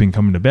we've just been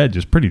coming to bed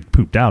just pretty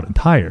pooped out and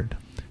tired.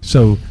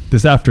 So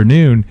this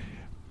afternoon,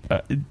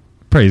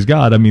 praise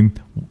God, I mean,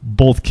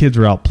 both kids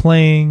are out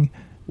playing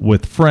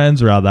with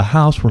friends or out of the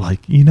house. We're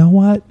like, you know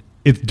what?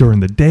 It's during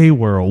the day.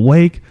 We're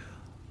awake.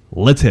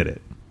 Let's hit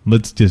it.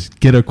 Let's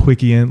just get a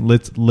quickie in.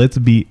 Let's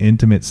be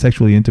intimate,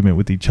 sexually intimate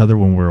with each other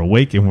when we're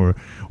awake and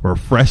we're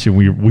fresh and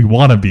we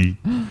want to be.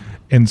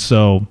 And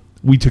so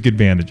we took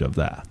advantage of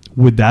that.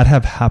 Would that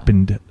have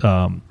happened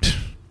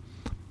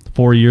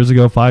 4 years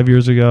ago, 5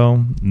 years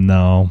ago?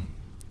 No,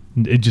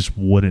 it just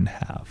wouldn't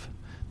have.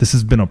 This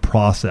has been a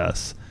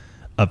process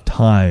of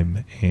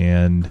time,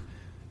 and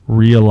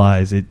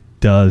realize it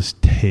does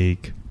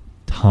take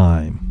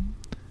time.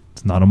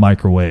 It's not a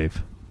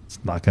microwave. It's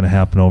not going to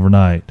happen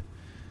overnight.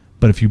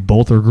 But if you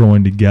both are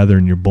growing together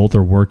and you both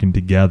are working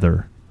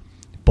together,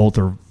 both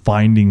are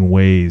finding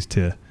ways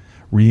to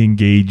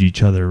re-engage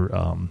each other,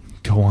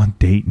 go on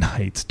date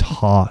nights,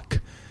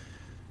 talk.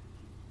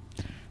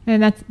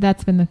 And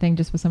that's been the thing,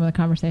 just with some of the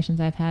conversations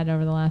I've had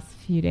over the last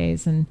few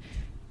days.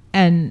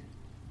 And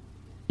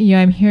you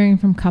know, I'm hearing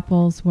from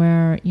couples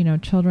where, you know,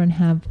 children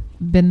have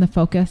been the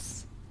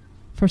focus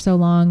for so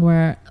long,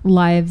 where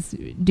lives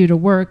due to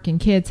work and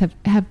kids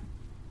have,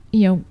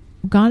 you know,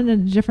 gone in a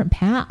different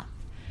path.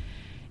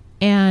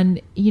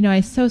 And, you know,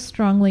 I so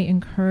strongly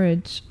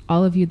encourage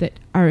all of you that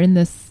are in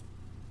this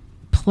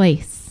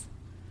place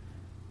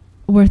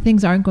where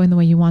things aren't going the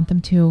way you want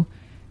them to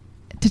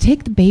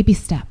take the baby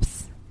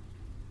steps.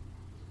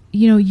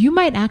 You know, you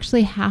might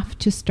actually have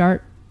to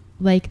start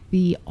like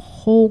the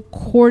whole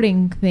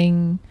courting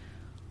thing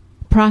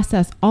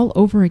process all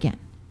over again.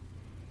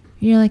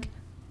 You're like,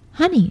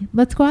 honey,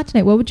 let's go out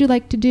tonight. What would you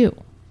like to do?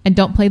 And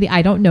don't play the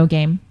I don't know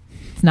game.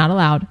 It's not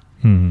allowed.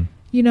 Mm-hmm.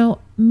 You know,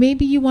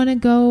 maybe you want to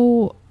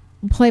go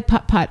play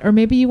putt-putt, or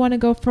maybe you want to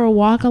go for a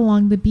walk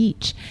along the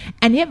beach.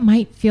 And it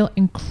might feel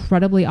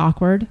incredibly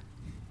awkward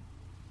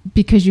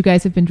because you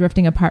guys have been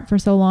drifting apart for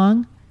so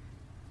long.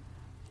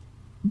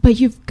 But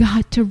you've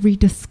got to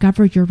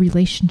rediscover your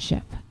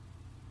relationship.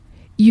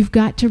 You've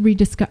got to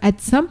rediscover. At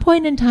some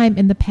point in time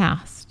in the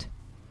past,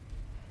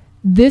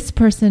 this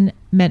person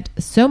meant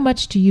so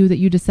much to you that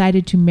you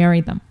decided to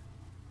marry them.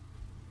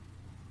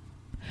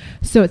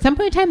 So at some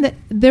point in time, that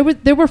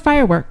there were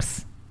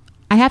fireworks.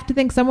 I have to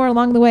think somewhere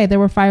along the way there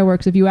were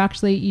fireworks if you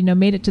actually, you know,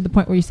 made it to the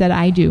point where you said,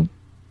 I do.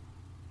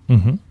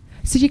 Mm-hmm.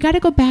 So you got to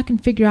go back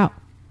and figure out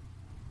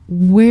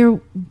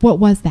what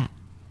was that?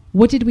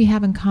 What did we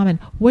have in common?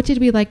 What did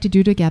we like to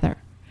do together?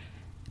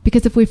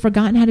 Because if we've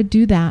forgotten how to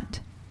do that,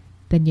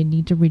 then you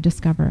need to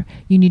rediscover.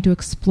 You need to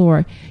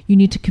explore. You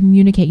need to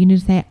communicate. You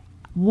need to say,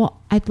 well,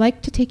 I'd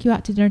like to take you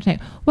out to dinner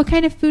tonight. What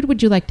kind of food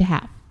would you like to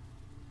have?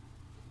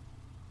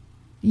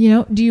 You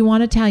know, do you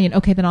want Italian?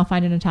 Okay, then I'll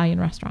find an Italian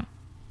restaurant.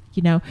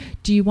 You know,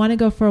 do you want to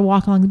go for a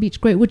walk along the beach?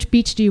 Great. Which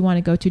beach do you want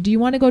to go to? Do you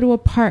want to go to a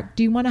park?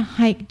 Do you want to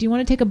hike? Do you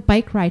want to take a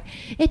bike ride?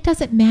 It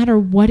doesn't matter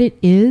what it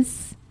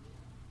is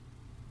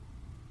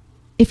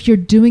if you're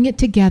doing it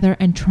together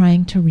and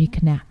trying to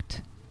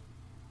reconnect.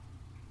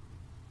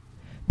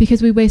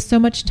 Because we waste so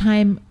much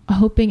time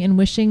hoping and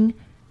wishing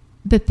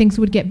that things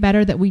would get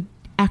better that we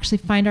actually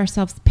find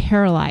ourselves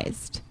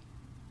paralyzed.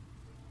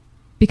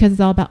 Because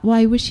it's all about, well,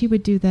 I wish he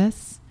would do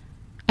this.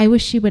 I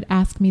wish he would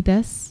ask me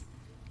this.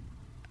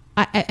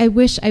 I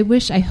wish,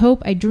 I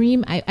hope, I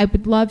dream, I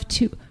would love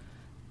to.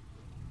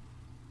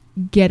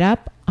 Get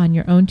up on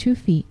your own 2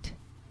 feet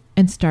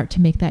and start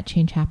to make that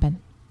change happen.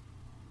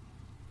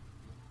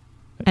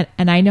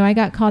 And I know I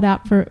got called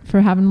out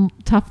for having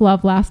tough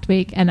love last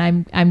week, and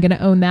I'm going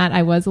to own that.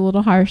 I was a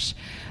little harsh,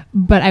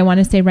 but I want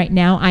to say right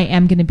now, I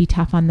am going to be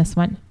tough on this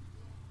one.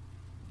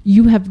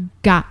 You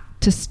have got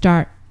to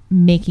start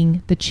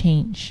making the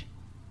change.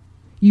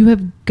 You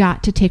have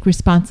got to take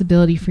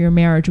responsibility for your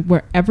marriage,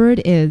 wherever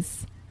it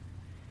is.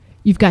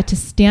 You've got to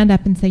stand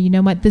up and say, you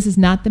know what? This is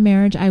not the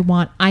marriage I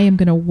want. I am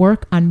going to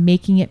work on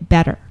making it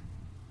better.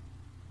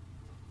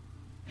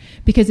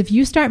 Because if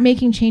you start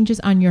making changes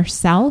on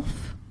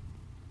yourself,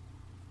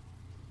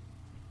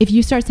 if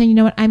you start saying, you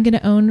know what, I'm going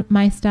to own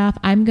my stuff.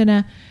 I'm going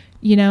to,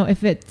 you know,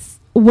 if it's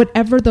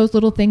whatever those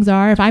little things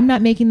are, if I'm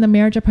not making the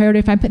marriage a priority,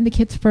 if I'm putting the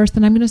kids first,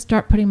 then I'm going to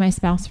start putting my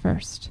spouse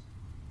first.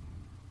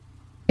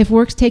 If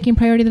work's taking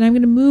priority, then I'm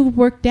going to move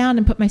work down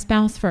and put my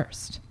spouse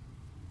first.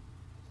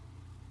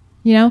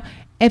 You know,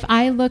 if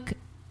I look,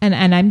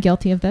 and I'm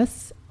guilty of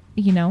this,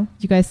 you know,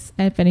 you guys,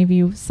 if any of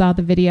you saw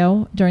the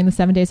video during the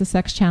 7 Days of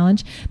Sex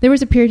Challenge, there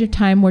was a period of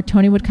time where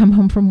Tony would come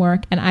home from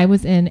work and I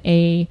was in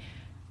a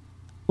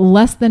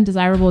less than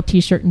desirable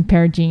t-shirt and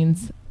pair of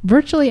jeans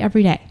virtually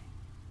every day.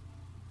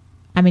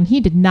 I mean,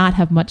 he did not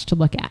have much to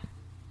look at.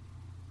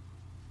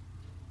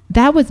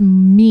 That was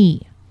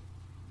me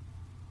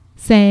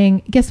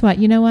saying, guess what?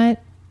 You know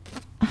what?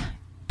 It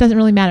doesn't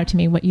really matter to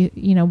me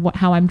what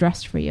how I'm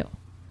dressed for you.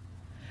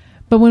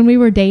 But when we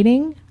were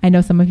dating, I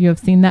know some of you have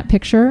seen that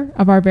picture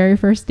of our very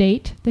first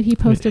date that he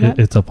posted up.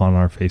 It's up on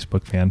our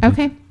Facebook fan page.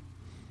 Okay.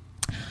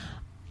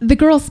 The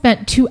girls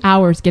spent 2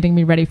 hours getting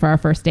me ready for our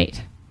first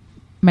date.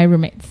 My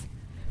roommates.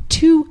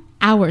 2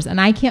 hours.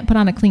 And I can't put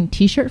on a clean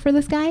t-shirt for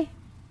this guy?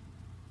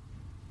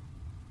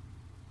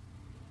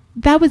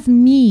 That was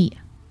me.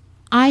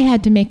 I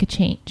had to make a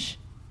change.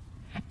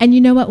 And you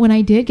know what? When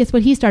I did, guess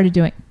what he started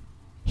doing?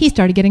 He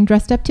started getting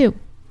dressed up too.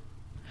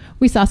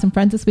 We saw some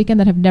friends this weekend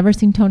that have never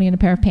seen Tony in a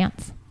pair of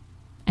pants.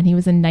 And he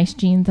was in nice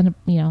jeans and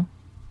a,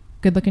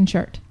 good looking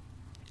shirt.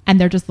 And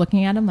they're just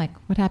looking at him like,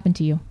 what happened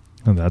to you?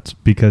 And that's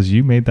because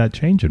you made that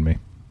change in me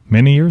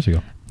many years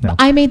ago. No.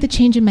 I made the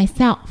change in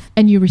myself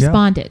and you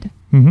responded.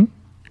 Mm-hmm.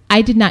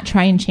 I did not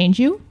try and change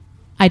you.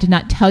 I did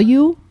not tell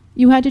you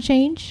you had to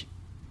change.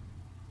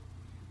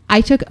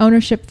 I took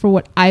ownership for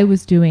what I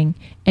was doing,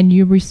 and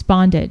you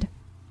responded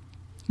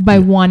by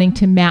wanting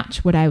to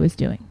match what I was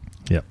doing.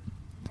 Yep.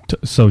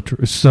 So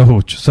true.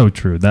 So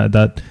true.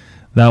 That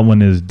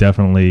one is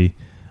definitely,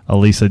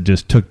 Elisa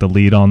just took the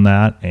lead on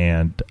that,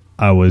 and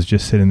I was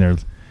just sitting there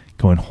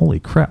going, holy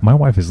crap, my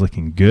wife is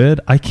looking good.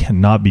 I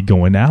cannot be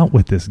going out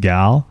with this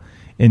gal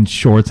in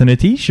shorts and a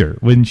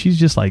t-shirt when she's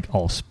just like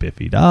all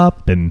spiffied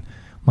up. And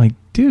I'm like,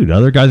 dude,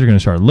 other guys are going to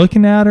start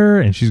looking at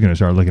her, and she's going to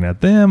start looking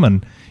at them.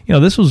 And, you know,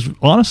 this was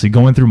honestly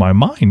going through my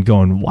mind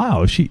going,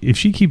 wow, if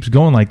she keeps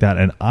going like that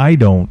and I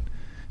don't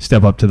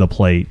step up to the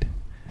plate,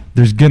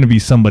 there's going to be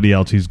somebody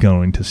else who's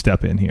going to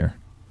step in here.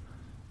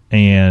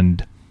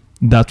 And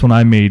that's when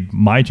I made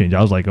my change.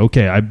 I was like,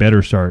 okay, I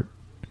better start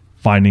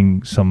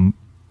finding some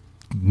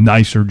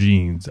nicer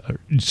jeans,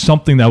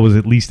 something that was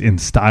at least in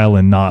style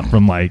and not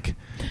from like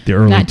the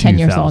early not 10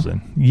 years 2000.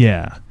 old.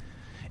 Yeah.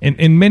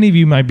 And many of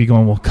you might be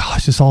going, well,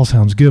 gosh, this all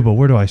sounds good, but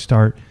where do I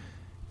start?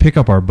 Pick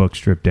up our book,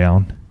 Stripped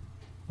Down.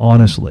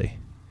 Honestly,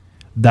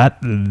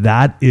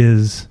 that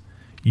is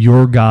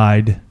your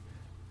guide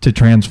to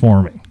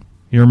transforming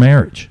your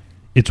marriage.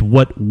 It's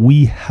what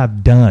we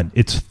have done.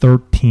 It's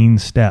 13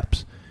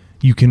 steps.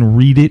 You can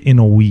read it in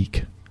a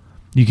week.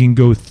 You can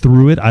go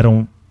through it. I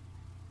don't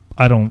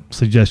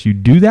suggest you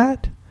do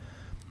that.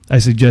 I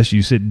suggest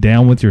you sit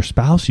down with your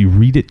spouse. You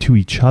read it to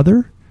each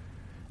other.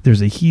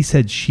 There's a he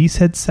said, she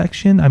said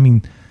section. I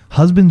mean,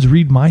 husbands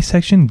read my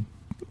section.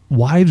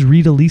 Wives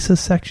read Elisa's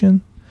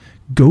section.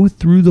 Go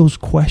through those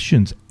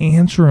questions.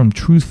 Answer them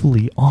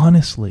truthfully,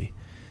 honestly.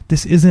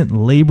 This isn't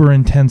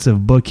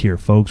labor-intensive book here,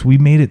 folks. We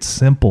made it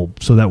simple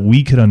so that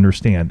we could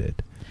understand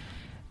it.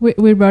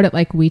 We wrote it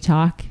like we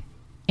talk,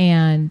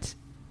 and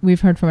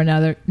we've heard from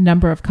another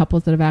number of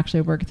couples that have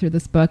actually worked through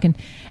this book.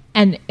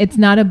 And it's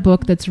not a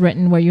book that's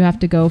written where you have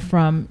to go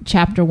from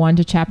chapter 1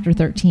 to chapter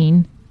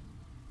 13,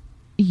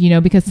 you know,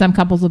 because some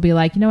couples will be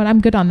like, you know what, I'm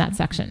good on that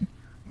section.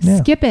 Yeah.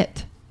 Skip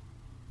it.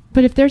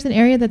 But if there's an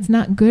area that's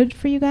not good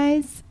for you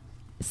guys,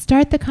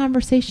 start the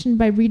conversation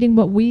by reading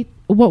what we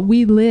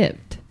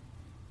lived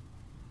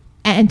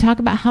and talk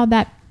about how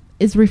that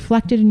is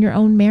reflected in your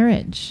own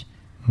marriage.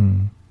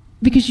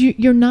 Because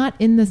you're not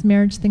in this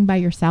marriage thing by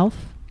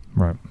yourself.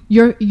 Right.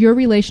 Your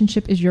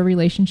relationship is your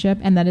relationship,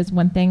 and that is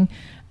one thing.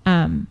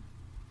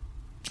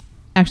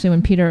 Actually,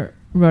 when Peter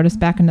wrote us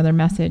back another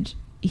message,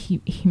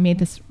 he made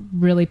this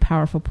really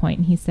powerful point,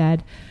 and he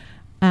said,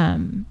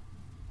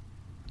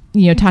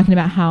 you know, talking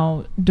about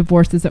how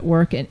divorce is at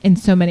work and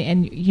so many,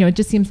 and you know, it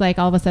just seems like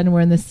all of a sudden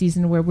we're in this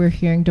season where we're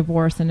hearing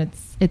divorce, and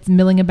it's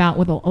milling about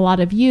with a lot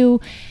of you,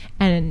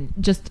 and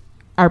just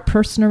our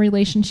personal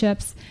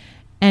relationships.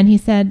 And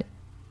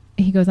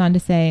he goes on to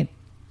say,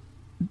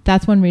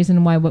 that's one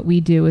reason why what we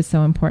do is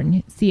so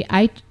important. See,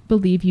 I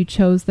believe you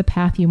chose the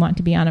path you want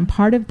to be on, and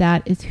part of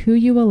that is who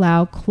you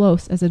allow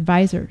close as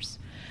advisors.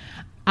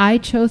 I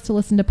chose to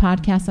listen to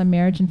podcasts on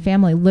marriage and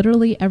family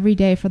literally every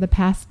day for the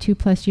past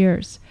 2+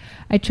 years.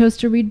 I chose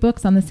to read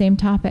books on the same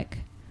topic.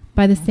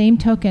 By the same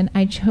token,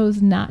 I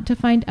chose not to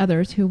find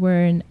others who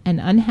were in an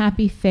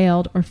unhappy,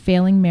 failed, or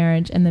failing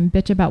marriage and then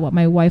bitch about what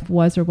my wife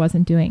was or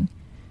wasn't doing.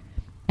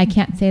 I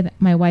can't say that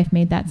my wife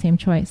made that same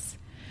choice.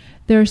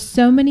 There are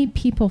so many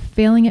people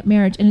failing at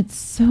marriage, and it's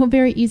so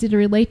very easy to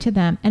relate to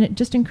them, and it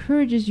just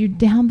encourages you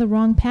down the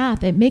wrong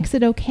path. It makes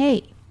it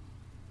okay.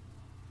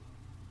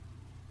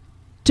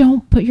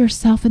 Don't put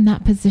yourself in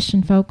that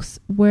position, folks,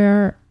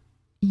 where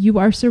you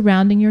are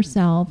surrounding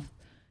yourself,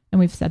 and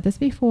we've said this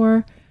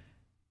before,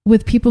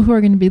 with people who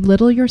are going to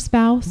belittle your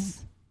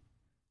spouse,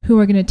 who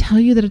are going to tell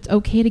you that it's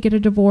okay to get a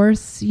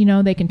divorce. You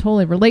know, they can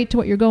totally relate to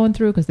what you're going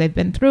through because they've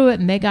been through it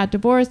and they got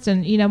divorced,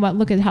 and you know what,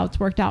 look at how it's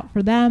worked out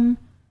for them.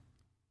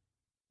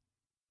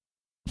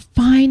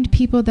 Find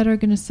people that are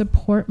going to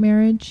support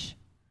marriage.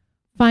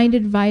 Find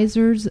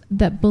advisors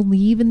that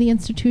believe in the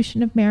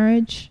institution of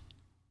marriage.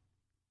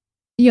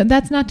 You know,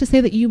 that's not to say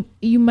that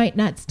you might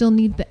not still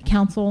need the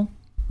counsel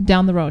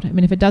down the road. I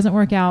mean, if it doesn't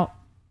work out,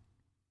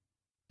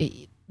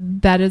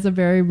 that is a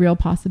very real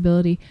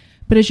possibility.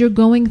 But as you're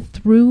going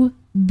through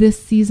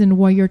this season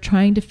where you're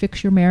trying to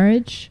fix your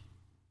marriage,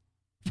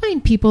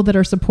 find people that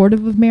are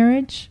supportive of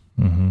marriage.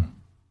 Mm-hmm.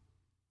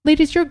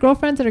 Ladies, your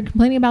girlfriends that are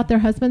complaining about their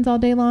husbands all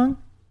day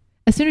long,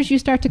 as soon as you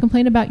start to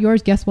complain about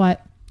yours, guess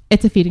what?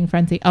 It's a feeding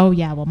frenzy. Oh,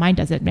 yeah, well, mine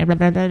does it. Blah, blah,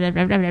 blah, blah,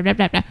 blah, blah,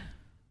 blah, blah.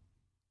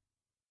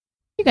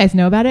 You guys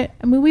know about it.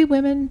 I mean, we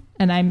women,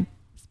 and I'm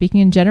speaking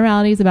in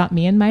generalities about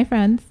me and my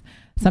friends,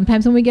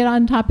 sometimes when we get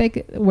on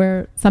topic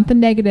where something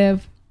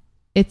negative,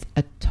 it's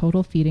a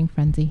total feeding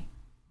frenzy.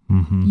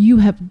 Mm-hmm. You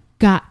have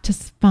got to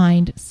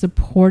find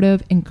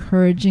supportive,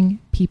 encouraging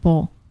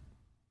people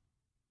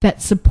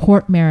that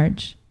support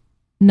marriage,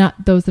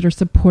 not those that are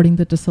supporting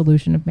the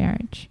dissolution of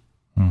marriage.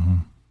 Mm-hmm.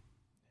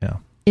 Yeah.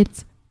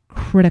 It's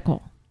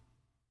critical.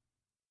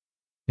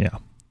 Yeah.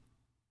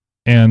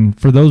 And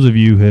for those of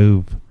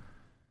you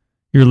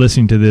you're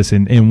listening to this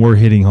and we're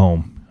hitting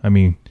home, I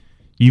mean,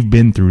 you've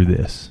been through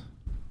this.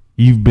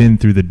 You've been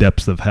through the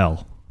depths of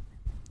hell.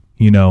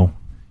 You know,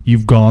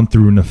 You've gone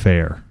through an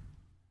affair.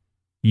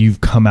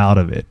 You've come out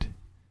of it.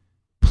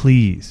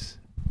 Please,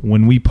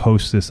 when we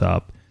post this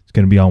up, it's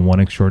going to be on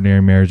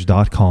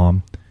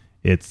oneextraordinarymarriage.com.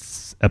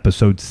 It's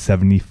episode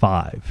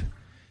 75.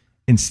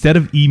 Instead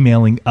of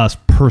emailing us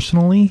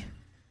personally,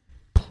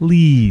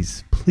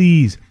 please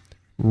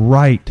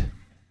write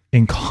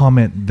and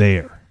comment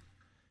there,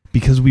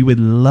 because we would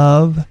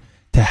love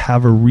to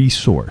have a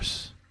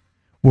resource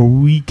where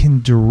we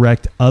can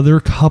direct other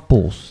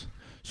couples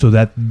so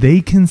that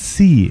they can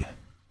see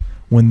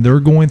when they're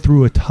going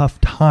through a tough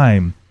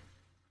time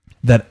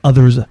that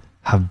others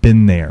have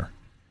been there.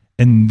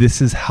 And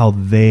this is how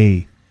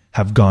they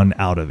have gone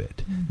out of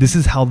it. This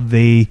is how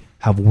they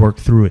have worked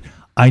through it.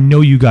 I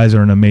know you guys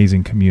are an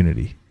amazing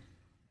community.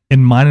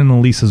 And mine and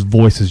Elisa's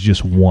voice is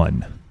just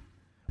one.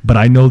 But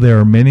I know there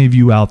are many of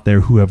you out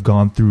there who have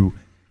gone through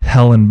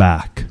hell and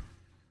back.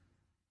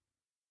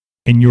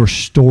 And your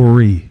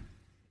story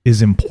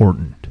is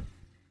important.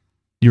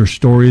 Your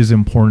story is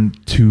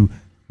important to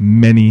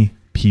many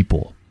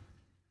people.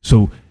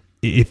 So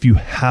if you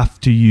have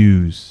to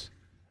use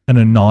an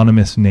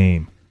anonymous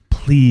name,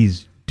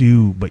 please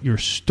do, but your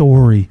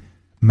story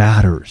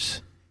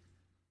matters.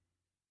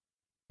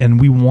 And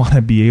we want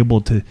to be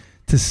able to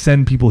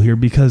send people here,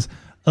 because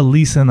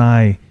Elisa and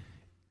I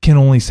can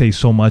only say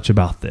so much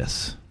about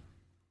this.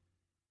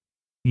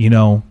 You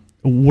know,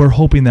 we're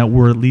hoping that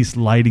we're at least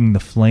lighting the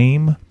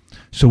flame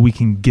so we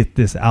can get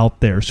this out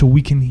there, so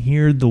we can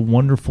hear the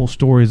wonderful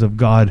stories of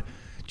God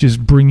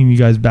just bringing you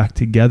guys back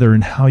together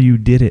and how you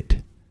did it.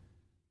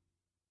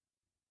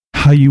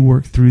 How you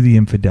worked through the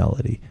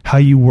infidelity, how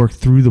you worked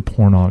through the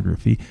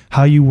pornography,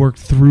 how you worked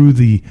through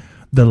the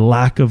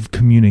lack of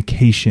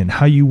communication,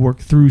 how you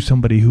worked through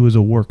somebody who is a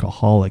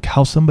workaholic,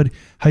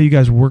 how you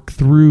guys worked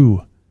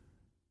through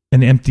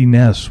an empty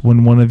nest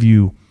when one of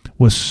you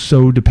was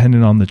so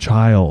dependent on the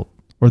child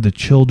or the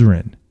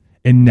children,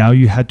 and now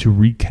you had to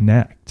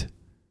reconnect.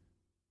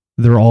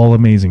 They're all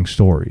amazing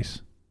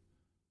stories,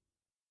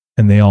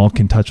 and they all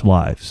can touch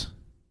lives.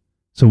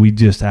 So we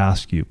just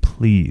ask you,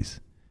 please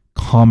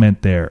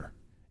comment there.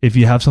 If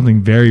you have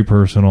something very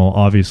personal,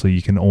 obviously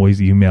you can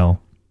always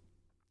email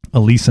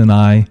Elisa and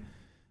I,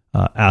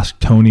 ask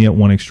Tony at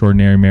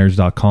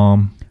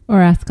oneextraordinarymarriage.com.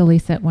 Or ask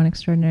Elisa at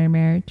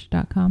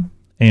oneextraordinarymarriage.com.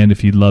 And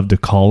if you'd love to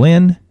call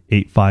in,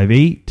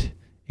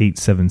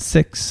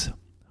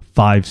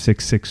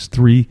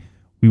 858-876-5663.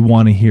 We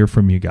want to hear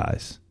from you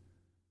guys.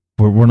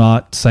 We're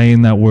not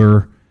saying that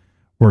we're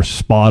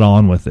spot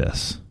on with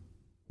this.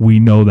 We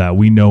know that.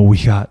 We know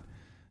we got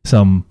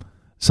some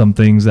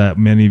things that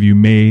many of you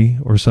may,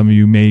 or some of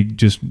you may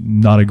just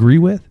not agree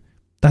with.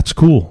 That's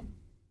cool.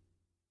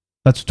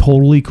 That's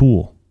totally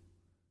cool.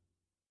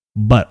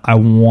 But I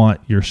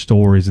want your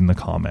stories in the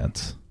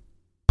comments.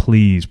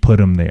 Please put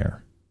them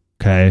there.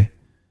 Okay?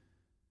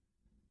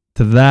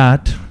 To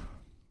that,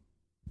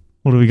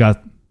 what do we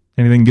got?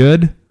 Anything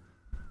good?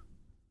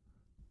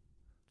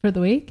 For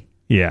the week?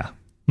 Yeah.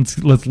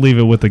 Let's leave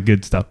it with the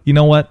good stuff. You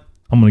know what?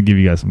 I'm going to give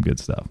you guys some good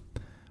stuff.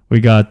 We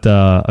got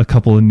a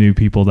couple of new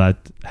people that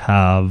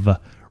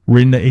have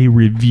written a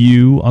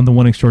review on the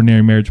One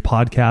Extraordinary Marriage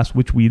podcast,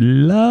 which we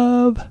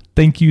love.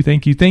 Thank you.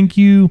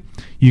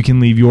 You can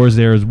leave yours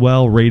there as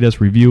well. Rate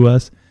us, review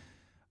us.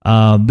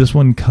 This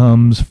one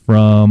comes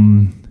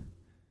from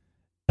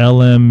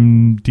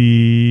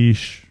LMD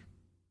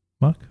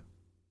Schmuck,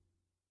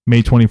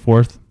 May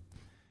 24th.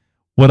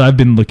 What I've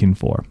been looking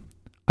for.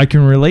 I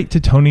can relate to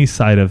Tony's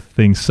side of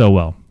things so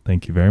well.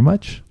 Thank you very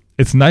much.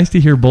 It's nice to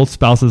hear both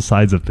spouses'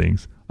 sides of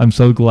things. I'm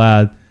so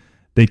glad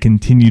they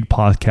continued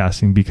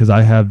podcasting, because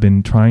I have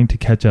been trying to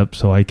catch up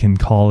so I can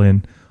call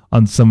in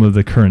on some of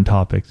the current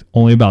topics.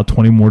 Only about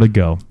 20 more to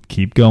go.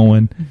 Keep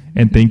going.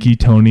 And thank you,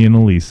 Tony and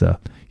Elisa.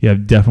 You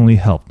have definitely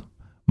helped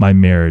my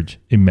marriage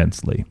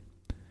immensely.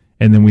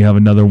 And then we have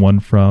another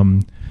one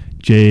from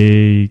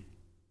Jay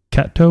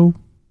Cato.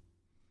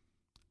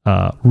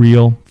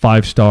 Real,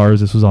 5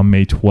 stars. This was on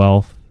May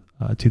 12th,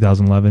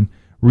 2011.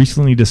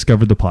 Recently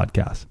discovered the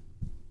podcast.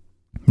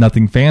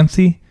 Nothing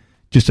fancy.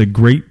 Just a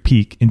great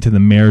peek into the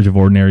marriage of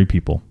ordinary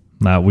people.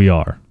 That we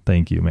are.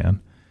 Thank you,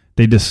 man.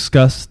 They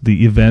discuss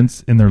the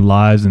events in their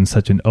lives in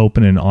such an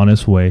open and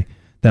honest way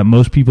that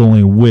most people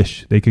only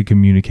wish they could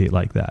communicate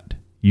like that.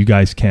 You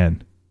guys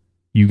can.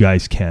 You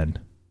guys can.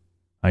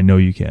 I know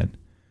you can.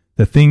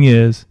 The thing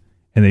is,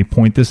 and they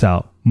point this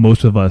out,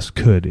 most of us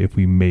could if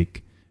we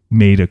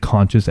made a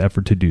conscious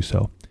effort to do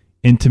so.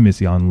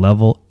 Intimacy on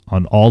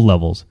all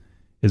levels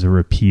is a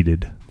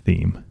repeated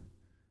theme.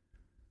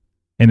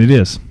 And it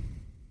is.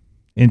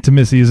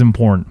 Intimacy is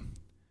important.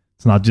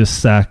 It's not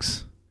just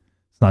sex.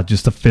 It's not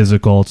just the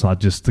physical. It's not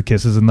just the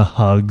kisses and the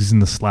hugs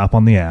and the slap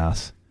on the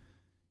ass.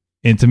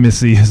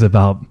 Intimacy is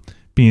about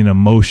being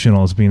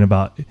emotional. It's being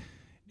about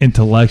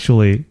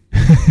intellectually.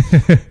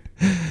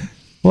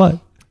 What?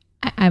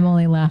 I'm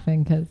only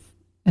laughing because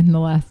in the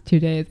last 2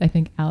 days, I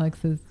think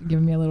Alex has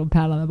given me a little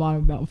pat on the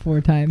bottom about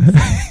 4 times.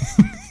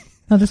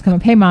 I'll just come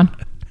up, hey, Mom.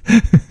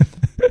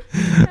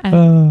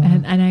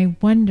 And I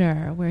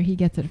wonder where he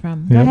gets it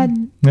from. Go ahead.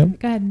 Yep.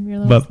 Go ahead. Your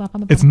little slap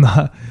on the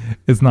But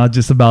it's not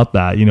just about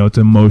that. It's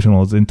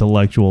emotional, it's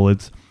intellectual,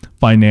 it's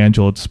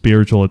financial, it's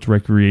spiritual, it's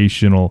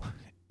recreational.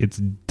 It's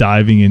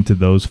diving into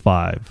those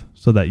 5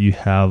 so that you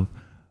have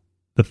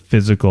the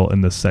physical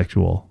and the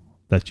sexual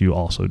that you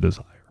also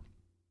desire.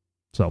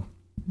 So,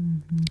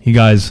 you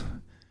guys,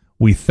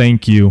 we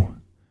thank you.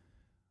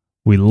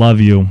 We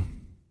love you.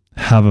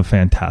 Have a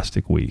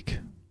fantastic week.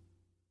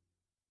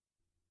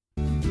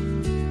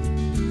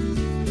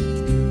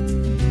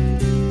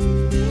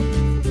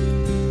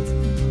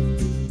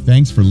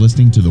 Thanks for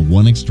listening to the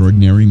One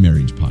Extraordinary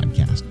Marriage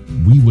podcast.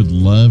 We would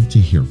love to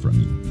hear from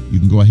you. You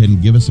can go ahead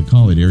and give us a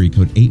call at area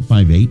code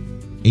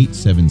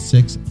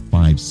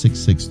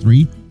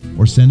 858-876-5663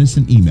 or send us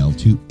an email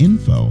to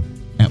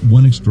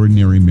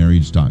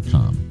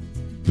info@oneextraordinarymarriage.com.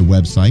 The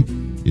website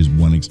is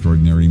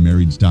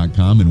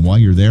oneextraordinarymarriage.com, and while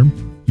you're there,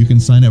 you can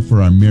sign up for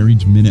our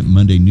Marriage Minute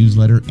Monday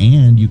newsletter,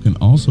 and you can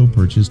also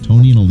purchase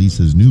Tony and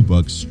Elisa's new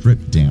book,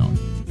 Stripped Down.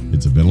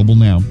 It's available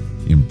now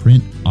in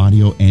print,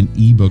 audio, and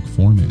ebook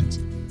formats.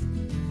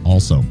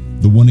 Also,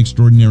 the One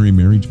Extraordinary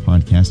Marriage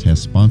podcast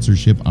has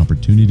sponsorship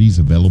opportunities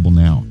available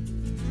now.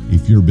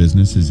 If your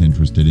business is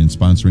interested in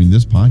sponsoring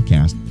this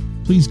podcast,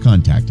 please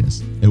contact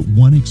us at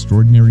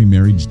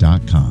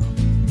oneextraordinarymarriage.com.